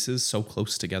releases so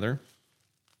close together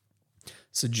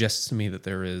suggests to me that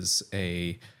there is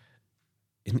an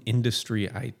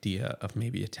industry idea of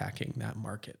maybe attacking that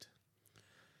market.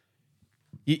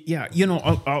 Yeah,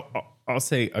 I'll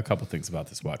say a couple things about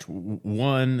this watch.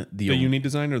 One, the Uni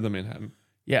Design or the Manhattan?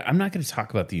 Yeah, I'm not going to talk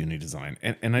about the Uni Design,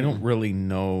 and I don't really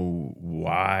know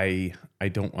why I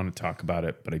don't want to talk about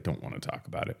it, but I don't want to talk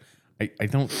about it. I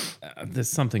don't. There's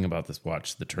something about this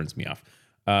watch that turns me off.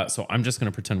 So I'm just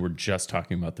going to pretend we're just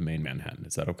talking about the Maine Manhattan.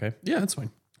 Is that okay? Yeah, that's fine.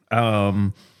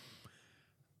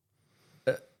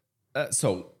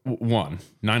 So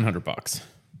 $900,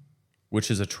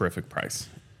 which is a terrific price.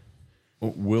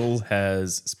 Will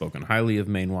has spoken highly of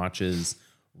Maine watches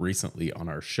recently on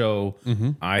our show.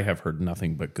 Mm-hmm. I have heard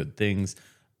nothing but good things.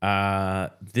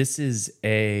 This is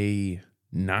a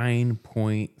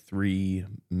 9.3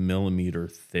 millimeter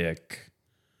thick,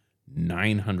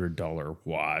 $900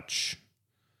 watch,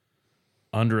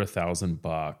 under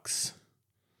 $1,000.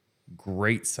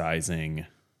 Great sizing.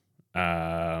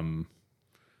 Salida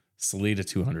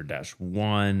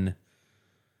 200-1.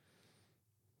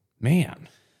 Man,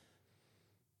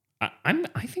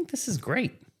 I think this is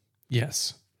great.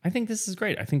 Yes. I think this is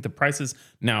great. I think the prices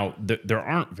now there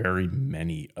aren't very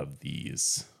many of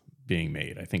these being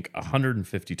made. I think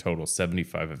 150 total,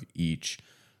 75 of each.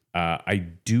 I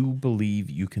do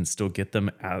believe you can still get them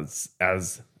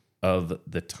as of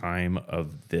the time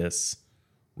of this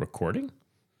recording.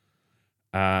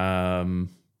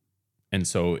 And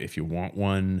so if you want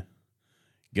one,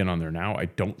 get on there now. I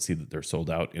don't see that they're sold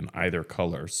out in either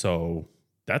color, so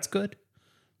that's good.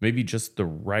 Maybe just the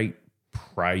right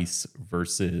price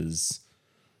versus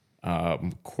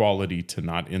quality to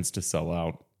not insta sell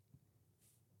out.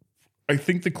 I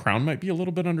think the crown might be a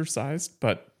little bit undersized,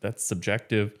 but that's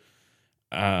subjective.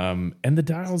 And the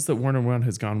dials that Warner One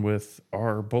has gone with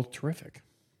are both terrific.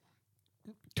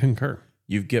 Concur.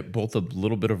 You get both a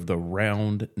little bit of the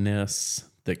roundness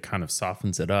that kind of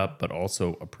softens it up, but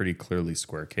also a pretty clearly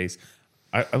square case.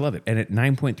 I love it. And at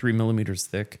 9.3 millimeters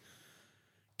thick,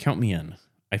 count me in.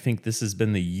 I think this has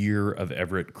been the year of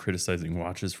Everett criticizing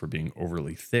watches for being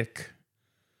overly thick.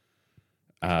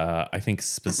 I think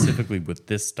specifically with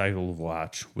this style of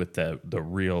watch, with the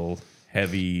real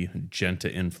heavy Genta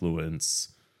influence,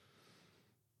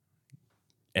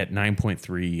 at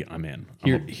 9.3, I'm in.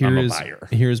 I'm a buyer.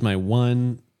 Here's my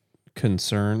one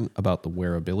concern about the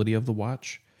wearability of the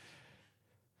watch.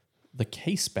 The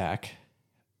case back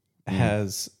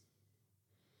has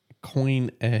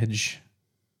coin edge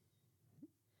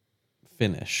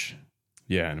finish.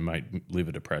 Yeah, and it might leave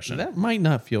a depression. That might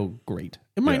not feel great.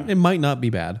 It might not be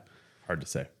bad. Hard to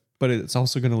say. But it's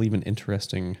also going to leave an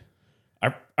interesting...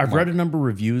 I've read a number of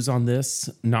reviews on this,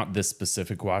 not this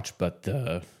specific watch, but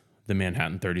the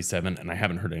Manhattan 37, and I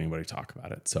haven't heard anybody talk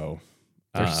about it. So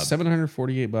there's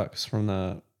 $748 from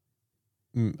the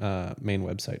main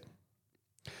website.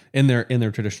 In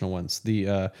their traditional ones.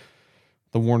 The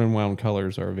worn and wound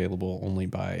colors are available only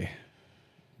by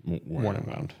worn and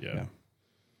wound.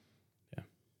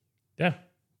 Yeah.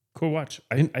 Cool watch.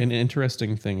 An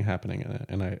interesting thing happening in it,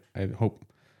 and I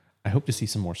hope to see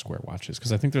some more square watches,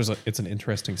 because I think it's an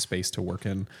interesting space to work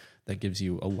in that gives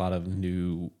you a lot of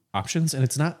new options, and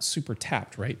it's not super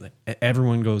tapped, right? Like,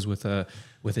 everyone goes with a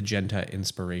Genta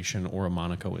inspiration or a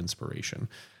Monaco inspiration,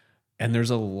 and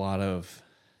there's a lot of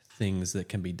things that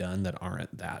can be done that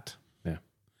aren't that. Yeah.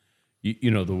 You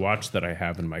know, the watch that I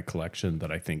have in my collection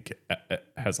that I think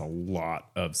has a lot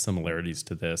of similarities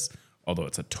to this, although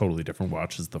it's a totally different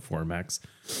watch, is the Formex.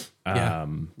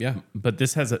 Yeah. But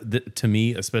this has to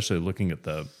me, especially looking at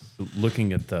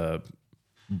the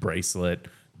bracelet,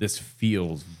 this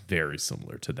feels very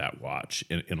similar to that watch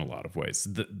in a lot of ways.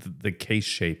 The case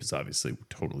shape is obviously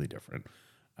totally different,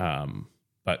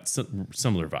 but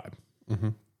similar vibe. Mm-hmm.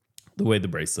 The way the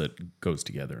bracelet goes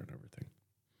together and everything.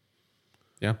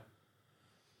 Yeah.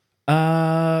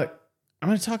 I'm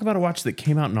going to talk about a watch that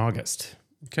came out in August.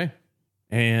 Okay.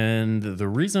 And the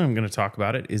reason I'm going to talk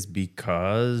about it is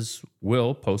because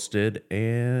Will posted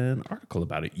an article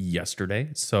about it yesterday.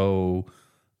 So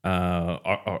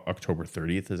October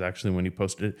 30th is actually when he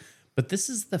posted it. But this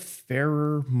is the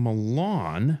Ferrer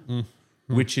Milan,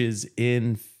 which is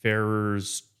in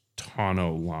Ferrer's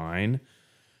Tonneau line.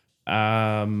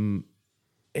 And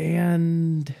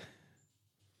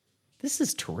this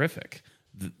is terrific.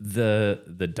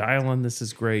 The dial on this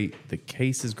is great. The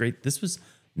case is great. This was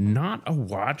not a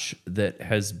watch that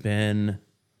has been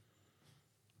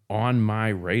on my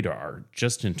radar,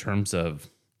 just in terms of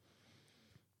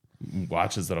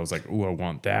watches that I was like, "Ooh, I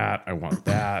want that. I want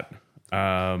that."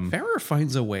 Ferrer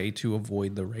finds a way to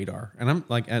avoid the radar, and I'm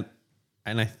like, I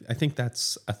think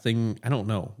that's a thing. I don't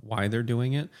know why they're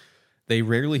doing it. They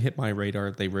rarely hit my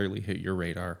radar. They rarely hit your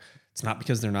radar. It's not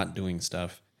because they're not doing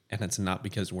stuff, and it's not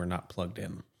because we're not plugged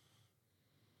in.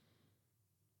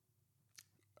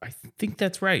 I think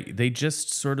that's right. They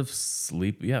just sort of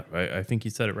sleep. Yeah, I think you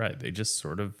said it right. They just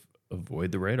sort of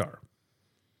avoid the radar.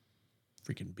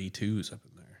 Freaking B2s up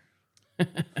in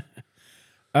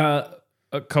there.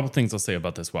 A couple things I'll say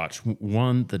about this watch.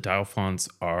 One, the dial fonts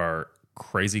are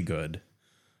crazy good.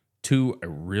 Two, I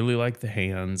really like the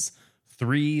hands.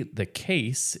 Three, the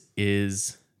case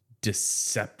is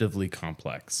deceptively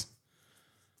complex.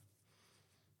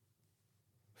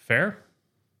 Fair?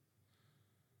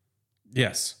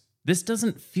 Yes. This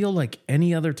doesn't feel like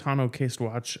any other Tonneau cased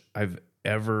watch I've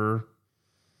ever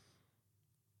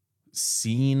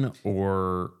seen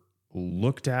or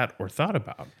looked at or thought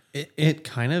about. It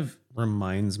kind of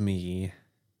reminds me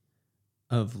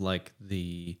of like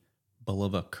the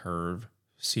Bulova Curve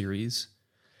series,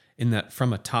 in that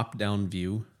from a top-down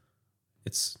view,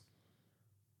 it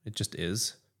just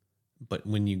is. But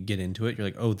when you get into it, you're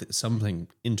like, oh, something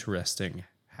interesting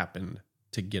happened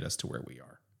to get us to where we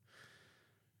are.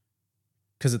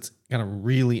 Because it's got a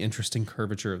really interesting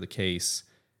curvature of the case.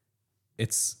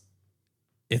 It's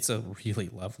a really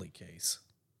lovely case.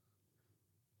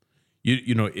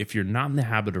 You know, if you're not in the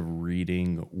habit of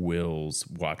reading Will's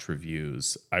watch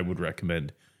reviews, I would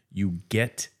recommend you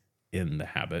get in the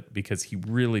habit, because he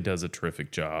really does a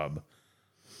terrific job.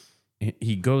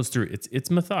 He goes through, it's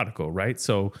methodical, right?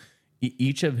 So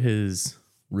each of his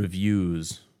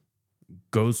reviews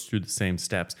goes through the same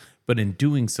steps, but in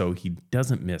doing so, he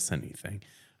doesn't miss anything.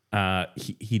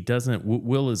 He doesn't.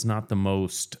 Will is not the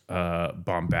most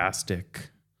bombastic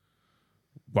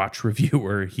watch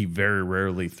reviewer. He very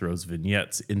rarely throws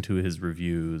vignettes into his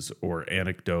reviews or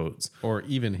anecdotes or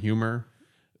even humor.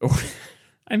 Or,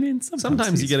 I mean,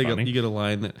 sometimes you get a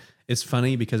line that is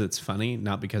funny because it's funny,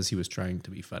 not because he was trying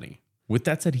to be funny. With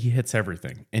that said, he hits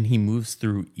everything and he moves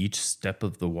through each step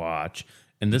of the watch.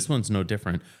 And this one's no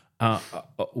different.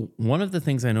 One of the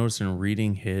things I noticed in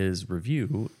reading his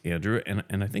review, Andrew,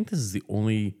 and I think this is the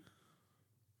only.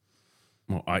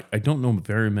 Well, I don't know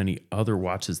very many other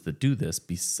watches that do this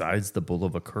besides the Bull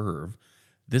of a Curve.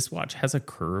 This watch has a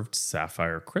curved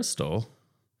sapphire crystal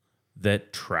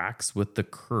that tracks with the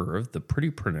curve, the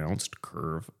pretty pronounced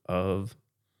curve of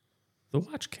the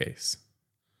watch case.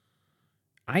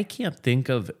 I can't think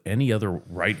of any other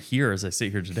right here as I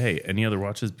sit here today, any other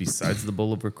watches besides the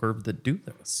Bull of a Curve that do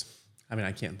this. I mean,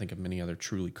 I can't think of many other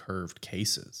truly curved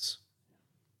cases.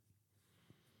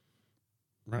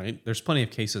 Right? There's plenty of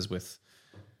cases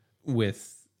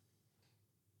with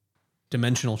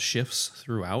dimensional shifts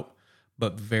throughout,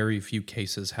 but very few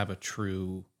cases have a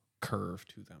true curve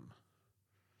to them.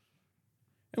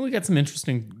 And we got some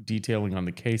interesting detailing on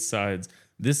the case sides.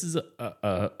 This is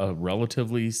a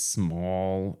relatively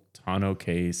small tonneau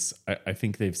case. I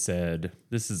think they've said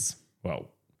this is, well,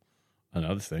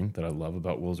 another thing that I love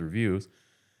about Will's reviews.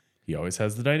 He always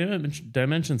has the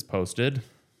dimensions posted.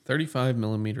 35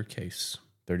 millimeter case.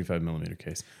 35 millimeter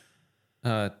case.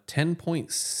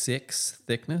 10.6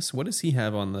 thickness. What does he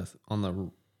have on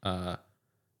the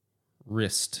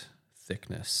wrist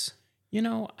thickness? You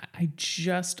know, I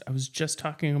was just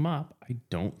talking him up. I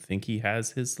don't think he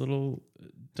has his little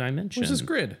dimension. Where's his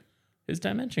grid? His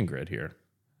dimension grid here.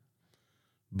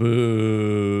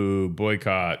 Boo.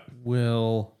 Boycott.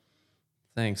 Will,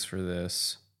 thanks for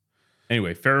this.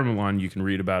 Anyway, Farrah Milan, you can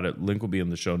read about it. Link will be in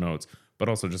the show notes, but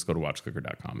also just go to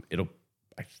watchclicker.com.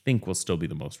 I think will still be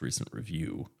the most recent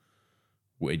review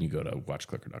when you go to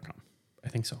watchclicker.com. I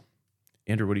think so.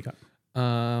 Andrew, what do you got?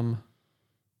 I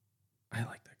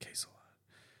like that case a lot.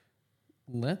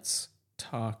 Let's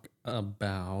talk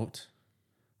about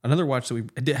another watch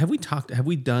that have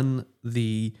we done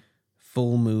the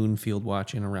full moon field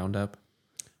watch in a roundup?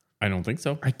 I don't think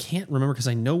so. I can't remember because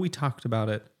I know we talked about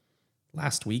it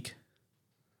last week.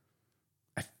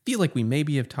 I feel like we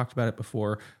maybe have talked about it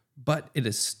before, but it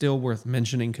is still worth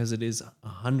mentioning because it is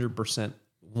 100%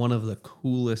 one of the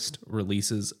coolest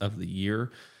releases of the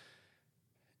year.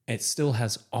 It still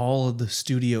has all of the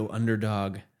studio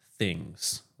underdog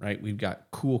things, right? We've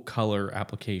got cool color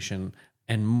application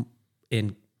and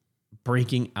in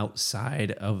breaking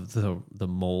outside of the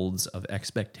molds of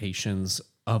expectations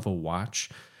of a watch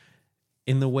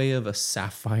in the way of a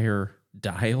sapphire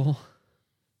dial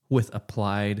with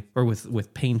applied or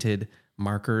with painted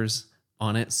markers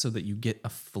on it so that you get a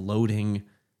floating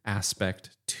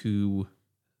aspect to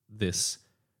this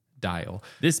dial.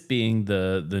 This being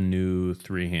the new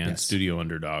 3-hand Yes. Studio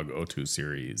Underdog O2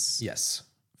 series Yes.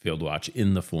 field watch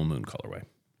in the full moon colorway.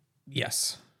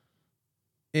 Yes.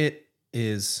 It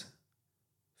is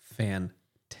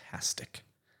fantastic.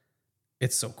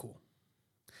 It's so cool.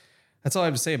 That's all I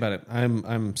have to say about it.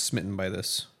 I'm smitten by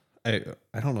this. I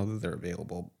don't know that they're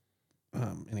available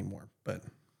anymore, but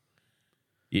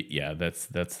Yeah, that's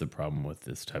the problem with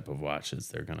this type of watch is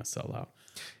they're going to sell out.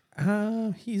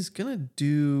 he's gonna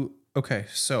do okay.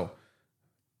 So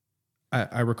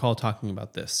I recall talking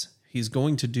about this. He's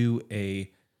going to do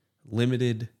a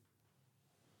limited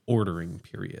ordering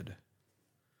period.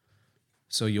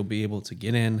 So you'll be able to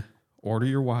get in, order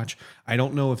your watch. I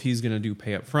don't know if he's going to do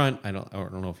pay up front. I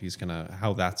don't know if he's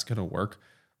how that's going to work.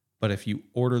 But if you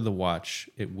order the watch,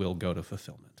 it will go to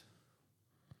fulfillment.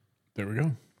 There we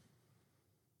go.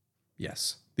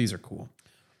 Yes, these are cool.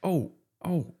 Oh,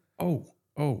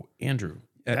 Andrew.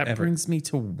 That brings me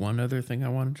to one other thing I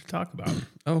wanted to talk about.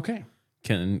 Okay.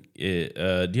 Do you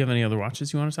have any other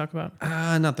watches you want to talk about?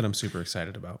 Not that I'm super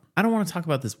excited about. I don't want to talk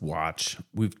about this watch.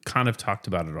 We've kind of talked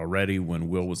about it already when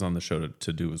Will was on the show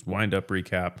to do his wind-up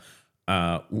recap.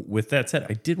 With that said,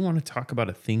 I did want to talk about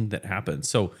a thing that happened.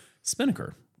 So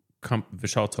Spinnaker,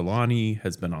 Vishal Talani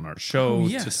has been on our show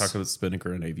to talk about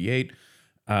Spinnaker and AV8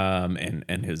 and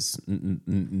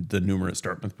the numerous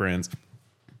Dartmouth brands.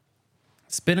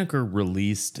 Spinnaker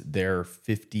released their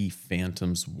 50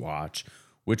 Phantoms watch,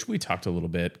 which we talked a little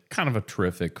bit, kind of a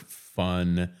terrific,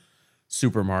 fun,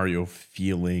 Super Mario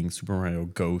feeling, Super Mario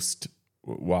Ghost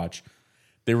watch.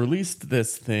 They released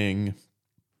this thing,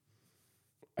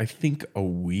 I think a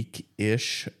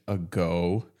week-ish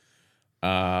ago,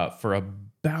 for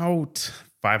about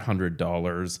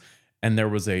 $500. And there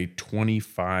was a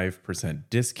 25%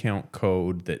 discount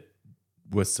code that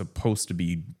was supposed to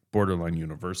be borderline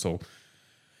universal.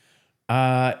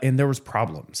 And there was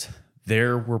problems.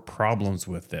 There were problems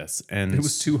with this. And It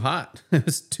was too hot. It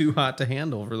was too hot to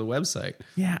handle for the website.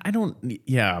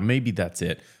 Yeah, maybe that's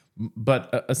it.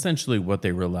 But essentially what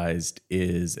they realized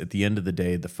is at the end of the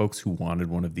day, the folks who wanted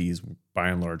one of these, by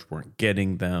and large, weren't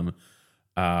getting them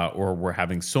or were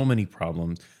having so many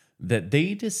problems that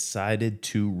they decided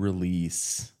to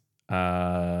release.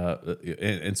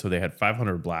 And so they had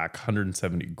 500 black,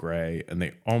 170 gray, and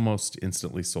they almost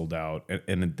instantly sold out.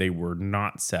 And they were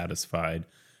not satisfied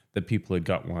that people had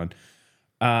got one.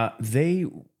 They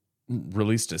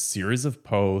released a series of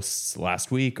posts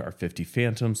last week. Our 50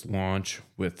 Phantoms launch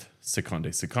with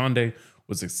Seconde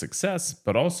was a success,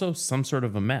 but also some sort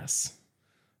of a mess.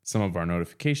 Some of our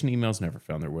notification emails never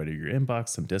found their way to your inbox.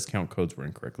 Some discount codes were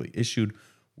incorrectly issued.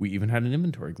 We even had an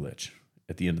inventory glitch.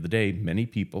 At the end of the day, many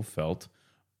people felt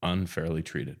unfairly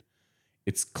treated.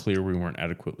 It's clear we weren't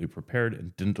adequately prepared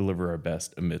and didn't deliver our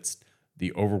best amidst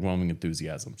the overwhelming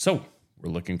enthusiasm. So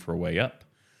we're looking for a way up.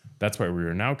 That's why we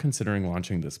are now considering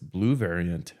launching this blue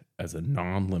variant as a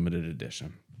non-limited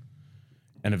edition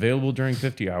and available during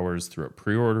 50 hours through a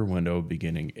pre-order window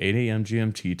beginning 8 a.m.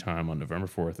 GMT time on November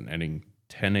 4th and ending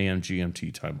 10 a.m.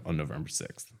 GMT time on November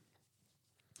 6th.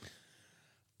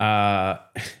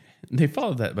 They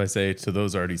followed that by saying, to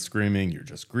those already screaming, you're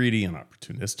just greedy and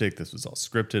opportunistic. This was all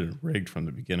scripted and rigged from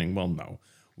the beginning. Well, no,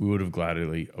 we would have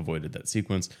gladly avoided that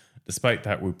sequence. Despite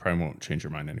that, we probably won't change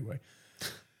your mind anyway.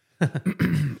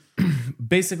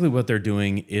 Basically, what they're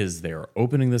doing is they're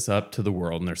opening this up to the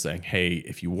world and they're saying, hey,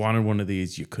 if you wanted one of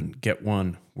these, you couldn't get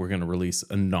one. We're going to release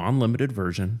a non-limited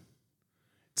version.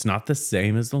 It's not the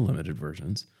same as the limited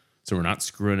versions. So we're not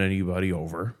screwing anybody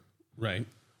over. Right.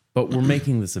 But we're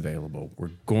making this available.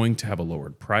 We're going to have a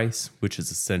lowered price, which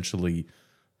is essentially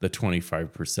the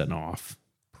 25% off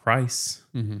price.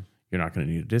 Mm-hmm. You're not going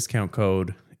to need a discount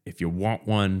code. If you want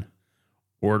one,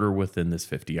 order within this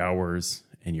 50 hours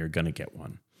and you're going to get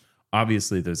one.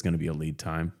 Obviously, there's going to be a lead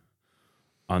time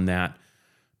on that.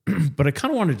 But I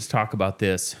kind of wanted to talk about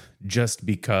this just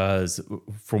because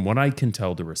from what I can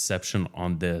tell, the reception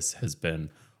on this has been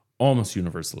almost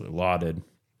universally lauded.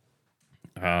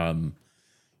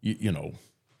 You know,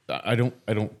 I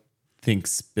don't think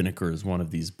Spinnaker is one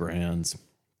of these brands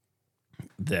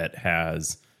that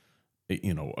has,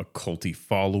 you know, a culty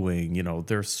following. You know,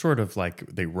 they're sort of like,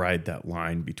 they ride that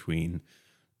line between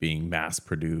being mass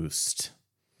produced,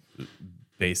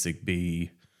 basic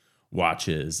B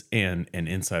watches and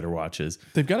insider watches.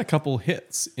 They've got a couple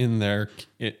hits in their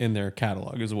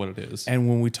catalog is what it is. And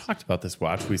when we talked about this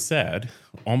watch, we said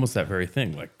almost that very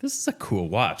thing. Like, this is a cool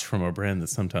watch from a brand that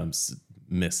sometimes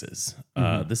misses.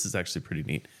 This is actually pretty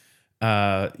neat.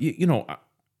 You know,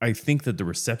 I think that the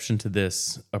reception to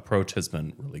this approach has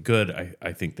been really good.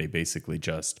 I think they basically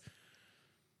just,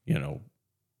 you know,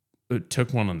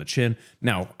 took one on the chin.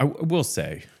 Now, I will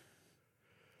say,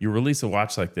 you release a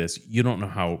watch like this, you don't know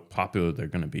how popular they're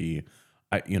going to be.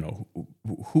 You know,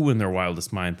 who in their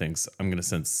wildest mind thinks I'm going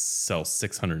to sell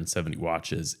 670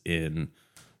 watches in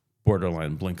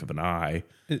borderline blink of an eye?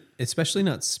 Especially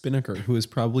not Spinnaker, who has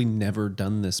probably never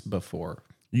done this before.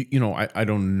 You know, I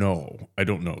don't know. I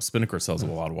don't know. Spinnaker sells a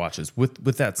lot of watches.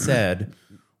 With that said,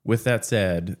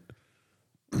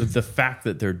 the fact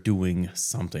that they're doing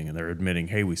something and they're admitting,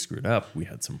 hey, we screwed up, we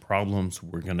had some problems,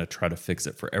 we're going to try to fix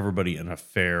it for everybody in a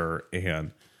fair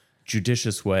and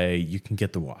judicious way, you can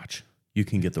get the watch.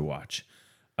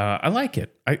 I like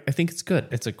it. I think it's good.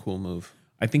 It's a cool move.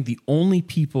 I think the only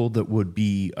people that would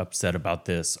be upset about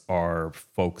this are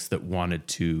folks that wanted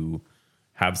to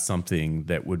have something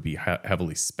that would be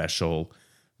heavily special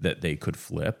that they could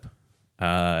flip.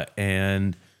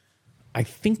 And I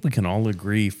think we can all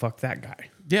agree, fuck that guy.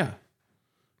 Yeah.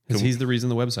 Because he's the reason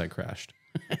the website crashed.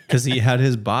 Because he had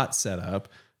his bot set up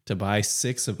to buy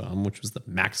 6 of them, which was the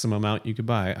maximum amount you could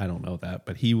buy. I don't know that.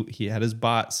 But he had his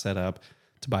bot set up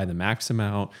to buy the max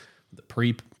amount, the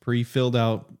pre-filled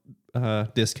out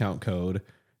discount code,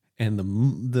 and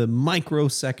the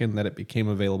microsecond that it became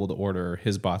available to order,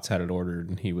 his bots had it ordered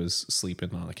and he was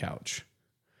sleeping on the couch.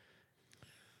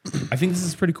 I think this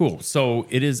is pretty cool. So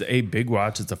it is a big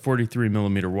watch. It's a 43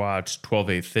 millimeter watch,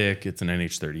 12A thick. It's an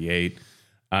NH38.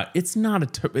 It's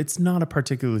not a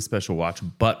particularly special watch,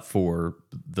 but for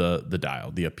the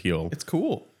dial, the appeal. It's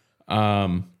cool.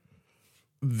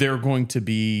 They're going to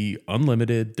be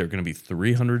unlimited. They're going to be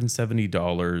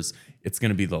 $370. It's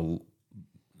going to be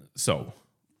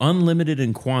unlimited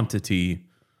in quantity,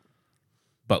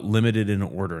 but limited in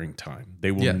ordering time.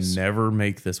 They will never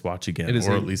make this watch again,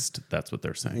 or at least that's what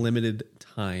they're saying. Limited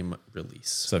time release.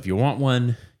 So if you want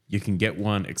one, you can get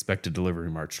one. Expected delivery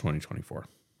March 2024.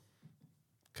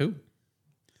 Cool.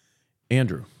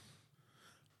 Andrew,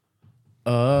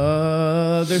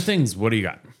 other things. What do you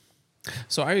got?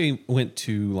 So I went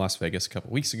to Las Vegas a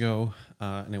couple weeks ago,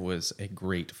 and it was a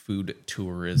great food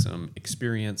tourism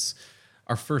experience.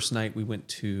 Our first night, we went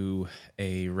to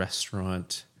a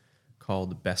restaurant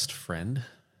called Best Friend,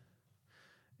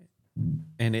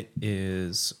 and it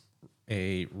is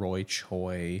a Roy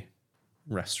Choi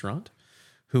restaurant,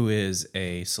 who is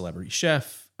a celebrity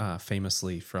chef,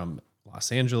 famously from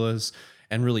Los Angeles,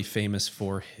 and really famous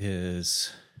for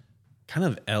his kind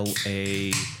of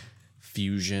LA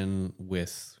fusion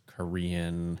with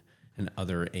Korean and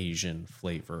other Asian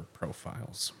flavor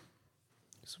profiles.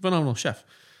 He's a phenomenal chef.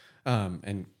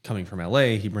 And coming from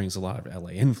LA, he brings a lot of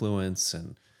LA influence,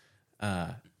 and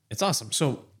it's awesome.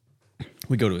 So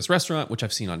we go to his restaurant, which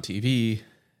I've seen on TV,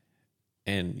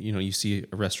 and you see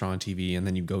a restaurant on TV, and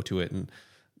then you go to it. And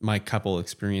my couple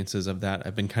experiences of that,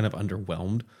 I've been kind of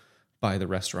underwhelmed by the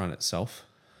restaurant itself.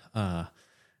 I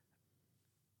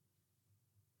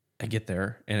get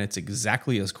there, and it's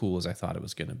exactly as cool as I thought it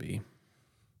was going to be.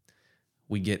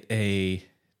 We get a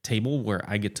table where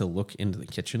I get to look into the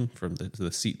kitchen from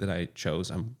the seat that I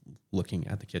chose. I'm looking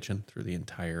at the kitchen through the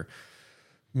entire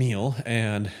meal,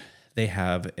 and they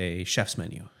have a chef's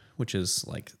menu, which is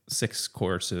like 6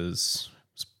 courses.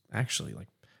 Actually, like,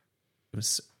 it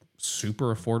was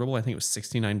super affordable. I think it was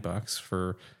 $69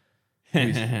 for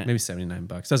maybe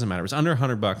 $79. Doesn't matter. It was under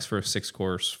 $100 for a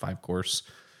 6-course, 5-course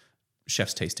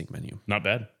chef's tasting menu. Not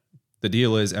bad. The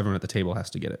deal is everyone at the table has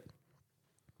to get it.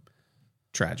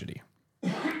 Tragedy.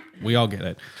 We all get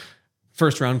it.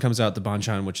 First round comes out the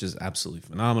banchan, which is absolutely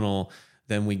phenomenal.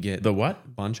 Then we get the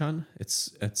what? Banchan.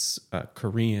 It's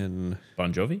Korean.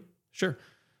 Bon Jovi? Sure.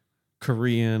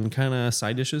 Korean kind of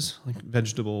side dishes, like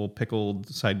vegetable pickled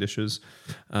side dishes.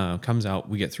 Comes out.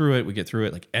 We get through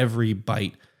it. Like, every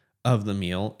bite of the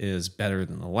meal is better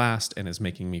than the last, and is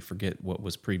making me forget what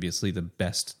was previously the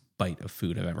best bite of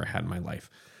food I've ever had in my life.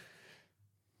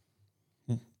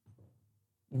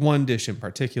 One dish in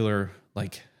particular,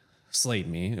 like, slayed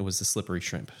me. It was the slippery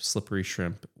shrimp. Slippery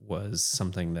shrimp was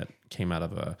something that came out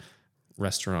of a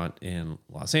restaurant in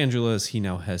Los Angeles. He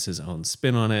now has his own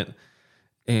spin on it,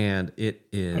 and it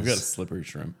is... I've got a slippery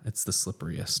shrimp. It's the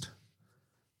slipperiest.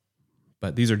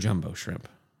 But these are jumbo shrimp.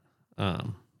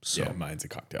 So yeah, mine's a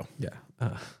cocktail. Yeah.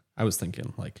 I was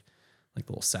thinking like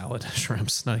little salad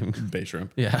shrimps, not even bay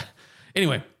shrimp. Yeah.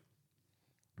 Anyway,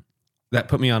 that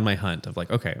put me on my hunt of like,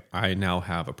 okay, I now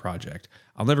have a project.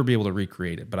 I'll never be able to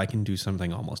recreate it, but I can do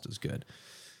something almost as good.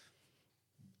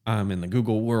 I'm in the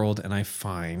Google world, and I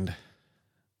find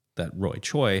that Roy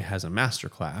Choi has a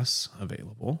masterclass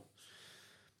available.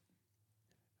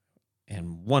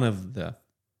 And one of the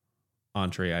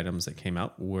entree items that came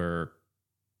out were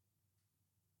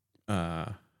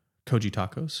koji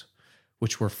tacos,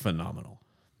 which were phenomenal.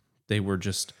 They were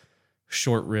just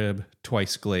short rib,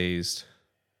 twice glazed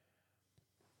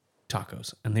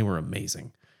tacos, and they were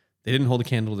amazing. They didn't hold a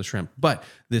candle to the shrimp, but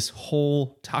this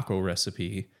whole taco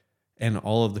recipe and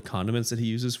all of the condiments that he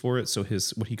uses for it, so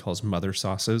his what he calls mother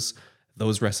sauces,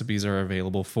 those recipes are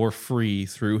available for free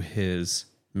through his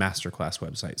masterclass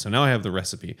website. So now I have the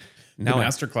recipe. Now the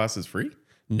masterclass is free?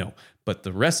 No, but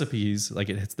the recipes, like,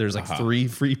 there's like 3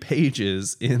 free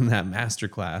pages in that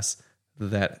masterclass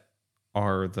that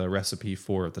are the recipe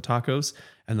for the tacos,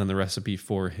 and then the recipe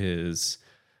for his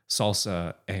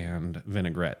salsa and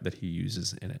vinaigrette that he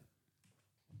uses in it.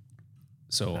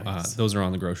 So nice. Those are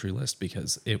on the grocery list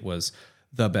because it was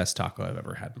the best taco I've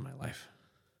ever had in my life.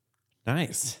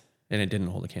 Nice. And it didn't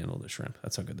hold a candle to shrimp.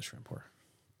 That's how good the shrimp were.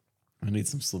 I need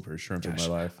some slippery shrimp in my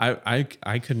life.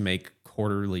 I could make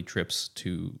quarterly trips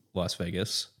to Las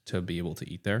Vegas to be able to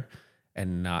eat there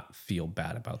and not feel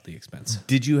bad about the expense.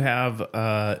 Did you have,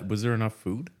 was there enough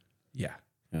food? Yeah.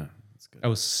 Yeah, that's good. I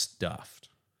was stuffed.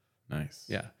 Nice.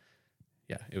 Yeah.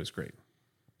 Yeah, it was great.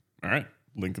 All right.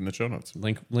 Link in the show notes.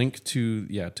 Link to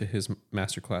his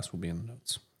masterclass will be in the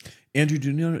notes. Andrew,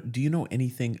 do you know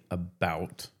anything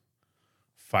about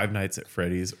Five Nights at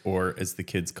Freddy's, or as the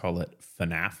kids call it,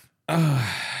 FNAF?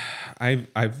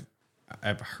 I've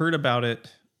heard about it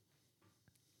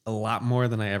a lot more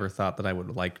than I ever thought that I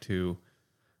would like to,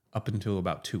 up until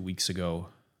about 2 weeks ago.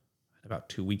 About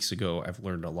 2 weeks ago, I've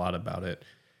learned a lot about it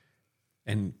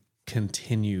and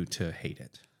continue to hate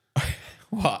it.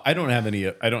 Well, I don't have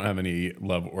any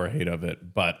love or hate of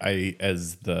it, but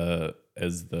as the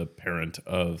parent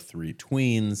of 3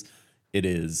 tweens, it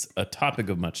is a topic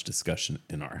of much discussion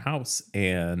in our house.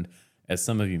 And as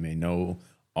some of you may know,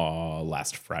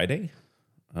 last Friday,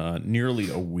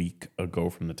 nearly a week ago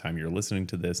from the time you're listening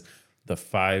to this, the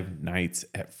Five Nights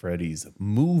at Freddy's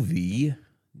movie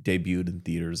debuted in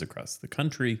theaters across the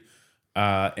country.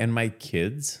 And my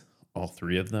kids, all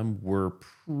three of them, were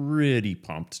pretty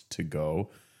pumped to go.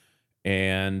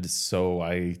 And so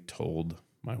I told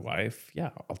my wife, yeah,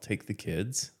 I'll take the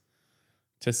kids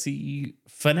to see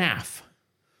FNAF.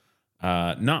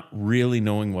 Not really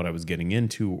knowing what I was getting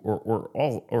into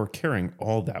or caring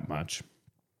all that much,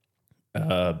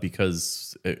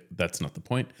 because that's not the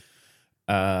point.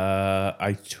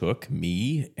 I took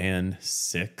me and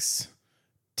 6,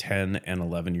 10, and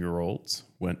 11-year-olds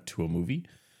went to a movie,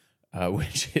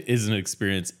 which is an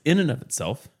experience in and of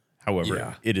itself.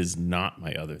 However, it is not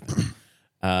my other thing.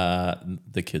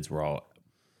 The kids were all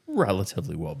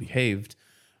relatively well behaved.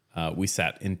 We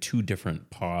sat in 2 different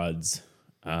pods,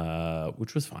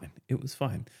 which was fine. It was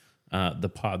fine. The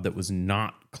pod that was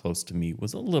not close to me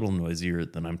was a little noisier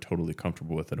than I'm totally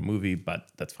comfortable with at a movie, but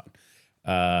that's fine.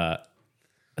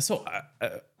 So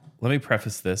let me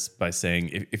preface this by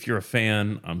saying, if you're a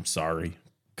fan, I'm sorry,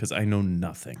 because I know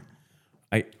nothing.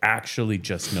 I actually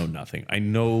just know nothing. I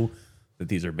know that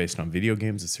these are based on video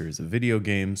games, a series of video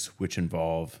games, which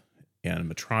involve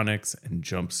animatronics and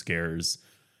jump scares.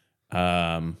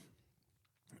 And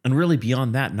really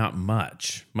beyond that, not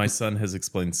much. My son has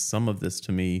explained some of this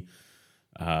to me.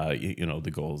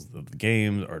 The goals of the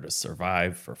games are to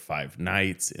survive for 5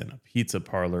 nights in a pizza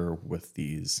parlor with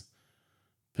these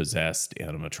possessed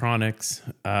animatronics.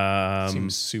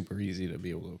 Seems super easy to be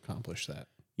able to accomplish that.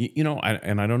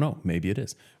 I don't know. Maybe it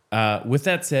is. With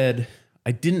that said,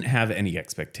 I didn't have any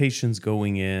expectations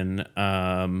going in,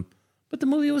 but the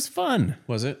movie was fun.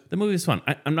 Was it? The movie was fun.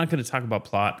 I'm not going to talk about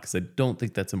plot because I don't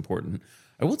think that's important.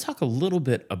 I will talk a little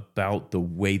bit about the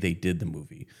way they did the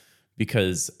movie,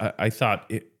 because I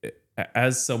thought,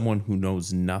 as someone who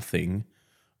knows nothing,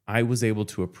 I was able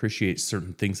to appreciate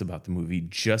certain things about the movie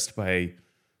just by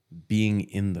being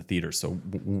in the theater. So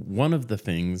one of the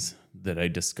things that I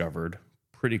discovered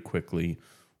pretty quickly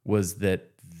was that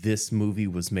this movie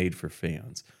was made for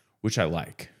fans, which I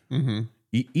like. Mm-hmm.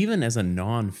 Even as a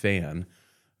non-fan,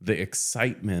 the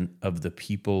excitement of the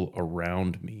people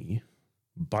around me,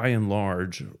 by and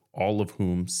large, all of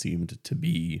whom seemed to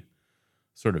be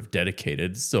sort of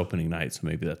dedicated. It's opening night, so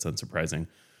maybe that's unsurprising.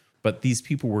 But these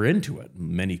people were into it.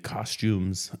 Many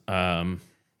costumes.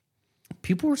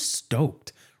 People were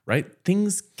stoked, right?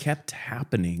 Things kept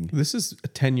happening. This is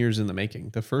 10 years in the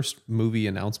making. The first movie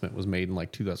announcement was made in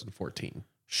like 2014.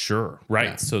 Sure.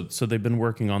 Right. Yeah. So they've been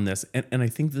working on this. And I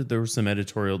think that there were some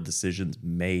editorial decisions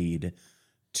made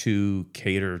to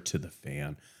cater to the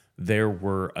fan. There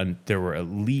were at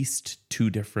least 2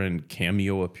 different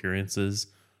cameo appearances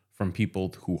from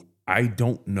people who I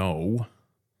don't know,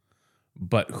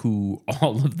 but who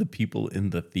all of the people in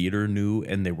the theater knew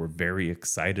and they were very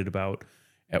excited about.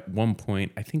 At one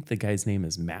point, I think the guy's name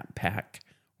is Matt Pack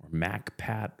or Mac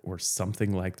Pat or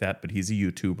something like that, but he's a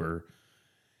YouTuber.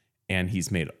 And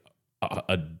he's made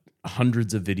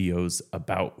hundreds of videos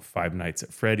about Five Nights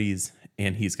at Freddy's.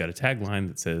 And he's got a tagline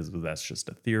that says, well, that's just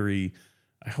a theory.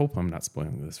 I hope I'm not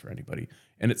spoiling this for anybody.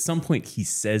 And at some point, he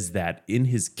says that in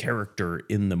his character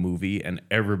in the movie, and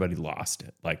everybody lost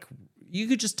it. Like, you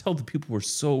could just tell the people were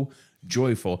so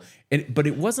joyful. But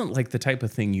it wasn't like the type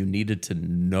of thing you needed to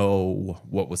know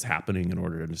what was happening in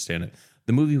order to understand it.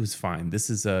 The movie was fine. This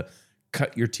is a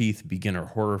cut-your-teeth beginner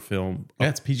horror film. Yeah,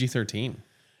 it's PG-13.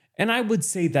 And I would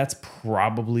say that's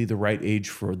probably the right age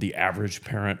for the average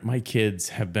parent. My kids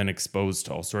have been exposed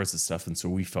to all sorts of stuff, and so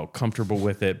we felt comfortable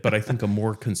with it. But I think a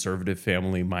more conservative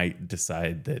family might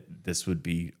decide that this would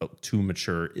be too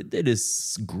mature. It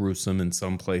is gruesome in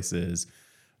some places.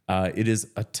 It is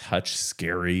a touch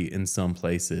scary in some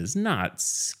places. Not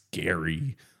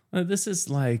scary. This is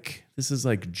like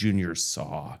Junior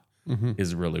Saw,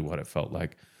 is really what it felt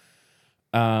like.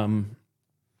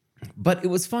 But it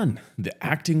was fun. The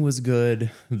acting was good.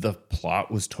 The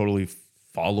plot was totally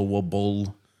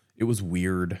followable. It was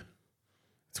weird.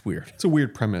 It's weird. It's a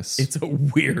weird premise. It's a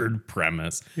weird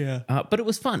premise. Yeah. But it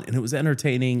was fun and it was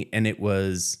entertaining and it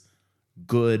was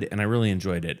good and I really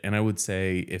enjoyed it. And I would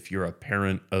say if you're a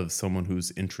parent of someone who's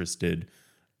interested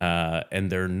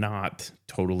and they're not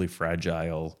totally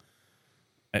fragile,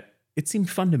 it seemed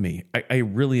fun to me. I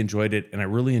really enjoyed it, and I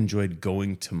really enjoyed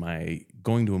going to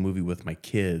a movie with my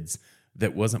kids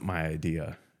that wasn't my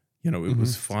idea. It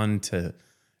was fun to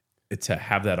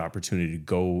have that opportunity to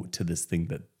go to this thing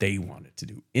that they wanted to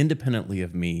do independently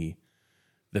of me,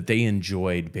 that they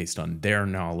enjoyed based on their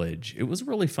knowledge. It was a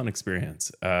really fun experience,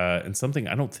 and something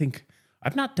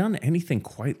I've not done anything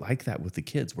quite like that with the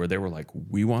kids, where they were like,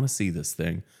 "We want to see this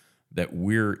thing that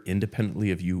we're independently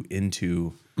of you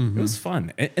into." It was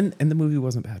fun. And the movie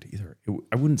wasn't bad either.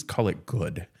 I wouldn't call it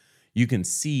good. You can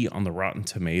see on the Rotten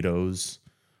Tomatoes,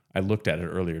 I looked at it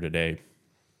earlier today,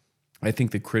 I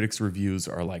think the critics' reviews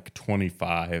are like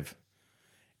 25,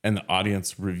 and the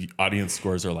audience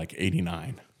scores are like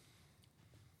 89.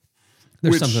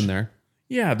 There's something there.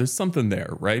 Yeah, there's something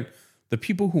there, right? The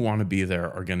people who want to be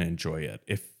there are going to enjoy it.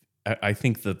 I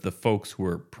think that the folks who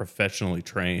are professionally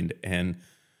trained and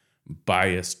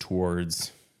biased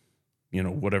towards,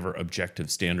 whatever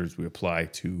objective standards we apply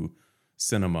to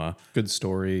cinema, Good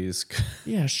stories.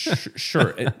 yeah,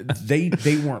 sure, they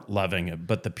weren't loving it,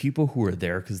 but the people who are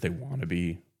there because they want to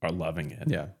be are loving it.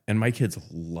 Yeah. And my kids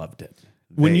loved it.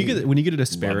 When you get a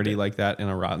disparity like that in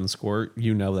a Rotten score,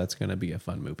 that's going to be a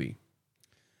fun movie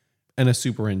and a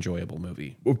super enjoyable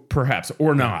movie. Perhaps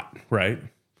or not, right?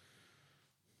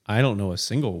 I don't know a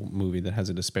single movie that has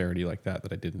a disparity like that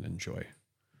I didn't enjoy.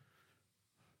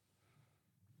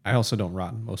 I also don't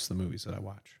rotten most of the movies that I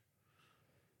watch.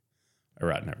 I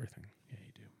rotten everything. Yeah,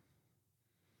 you do.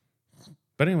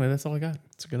 But anyway, that's all I got.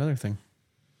 It's a good other thing.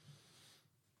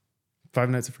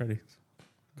 Five Nights at Freddy's.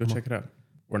 Go check it out.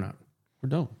 Or not. Or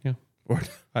don't. Yeah. Or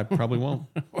I probably won't.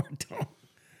 or don't.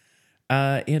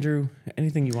 Andrew,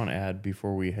 anything you want to add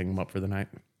before we hang them up for the night?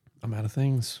 I'm out of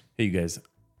things. Hey, you guys.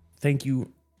 Thank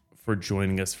you for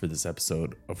joining us for this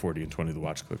episode of 40 and 20, the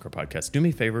Watch Clicker podcast. Do me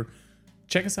a favor.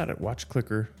 Check us out at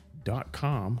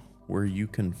watchclicker.com, where you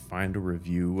can find a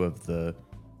review of the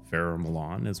Ferrer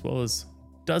Milan, as well as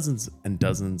dozens and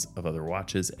dozens of other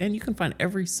watches. And you can find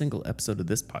every single episode of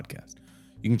this podcast.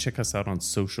 You can check us out on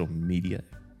social media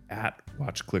at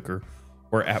WatchClicker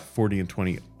or at 40 and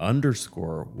 20 _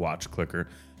 WatchClicker.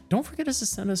 Don't forget to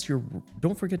send us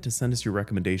your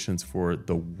recommendations for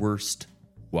the worst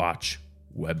watch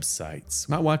websites.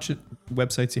 Not watch it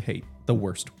websites you hate. The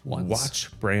worst ones.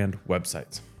 Watch brand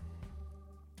websites.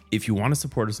 If you want to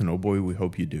support us, and oh boy, we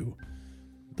hope you do,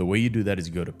 the way you do that is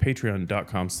you go to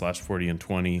patreon.com/40 and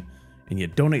 20 and you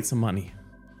donate some money.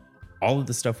 All of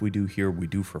the stuff we do here, we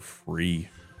do for free.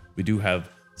 We do have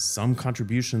some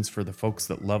contributions for the folks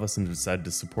that love us and decide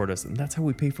to support us. And that's how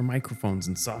we pay for microphones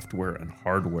and software and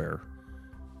hardware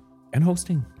and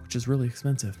hosting, which is really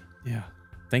expensive. Yeah.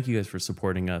 Thank you guys for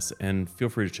supporting us, and feel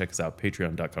free to check us out,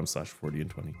 patreon.com/40 and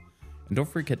 20. And don't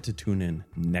forget to tune in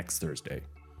next Thursday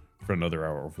for another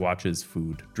hour of watches,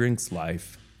 food, drinks,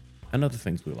 life, and other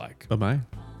things we like. Bye-bye.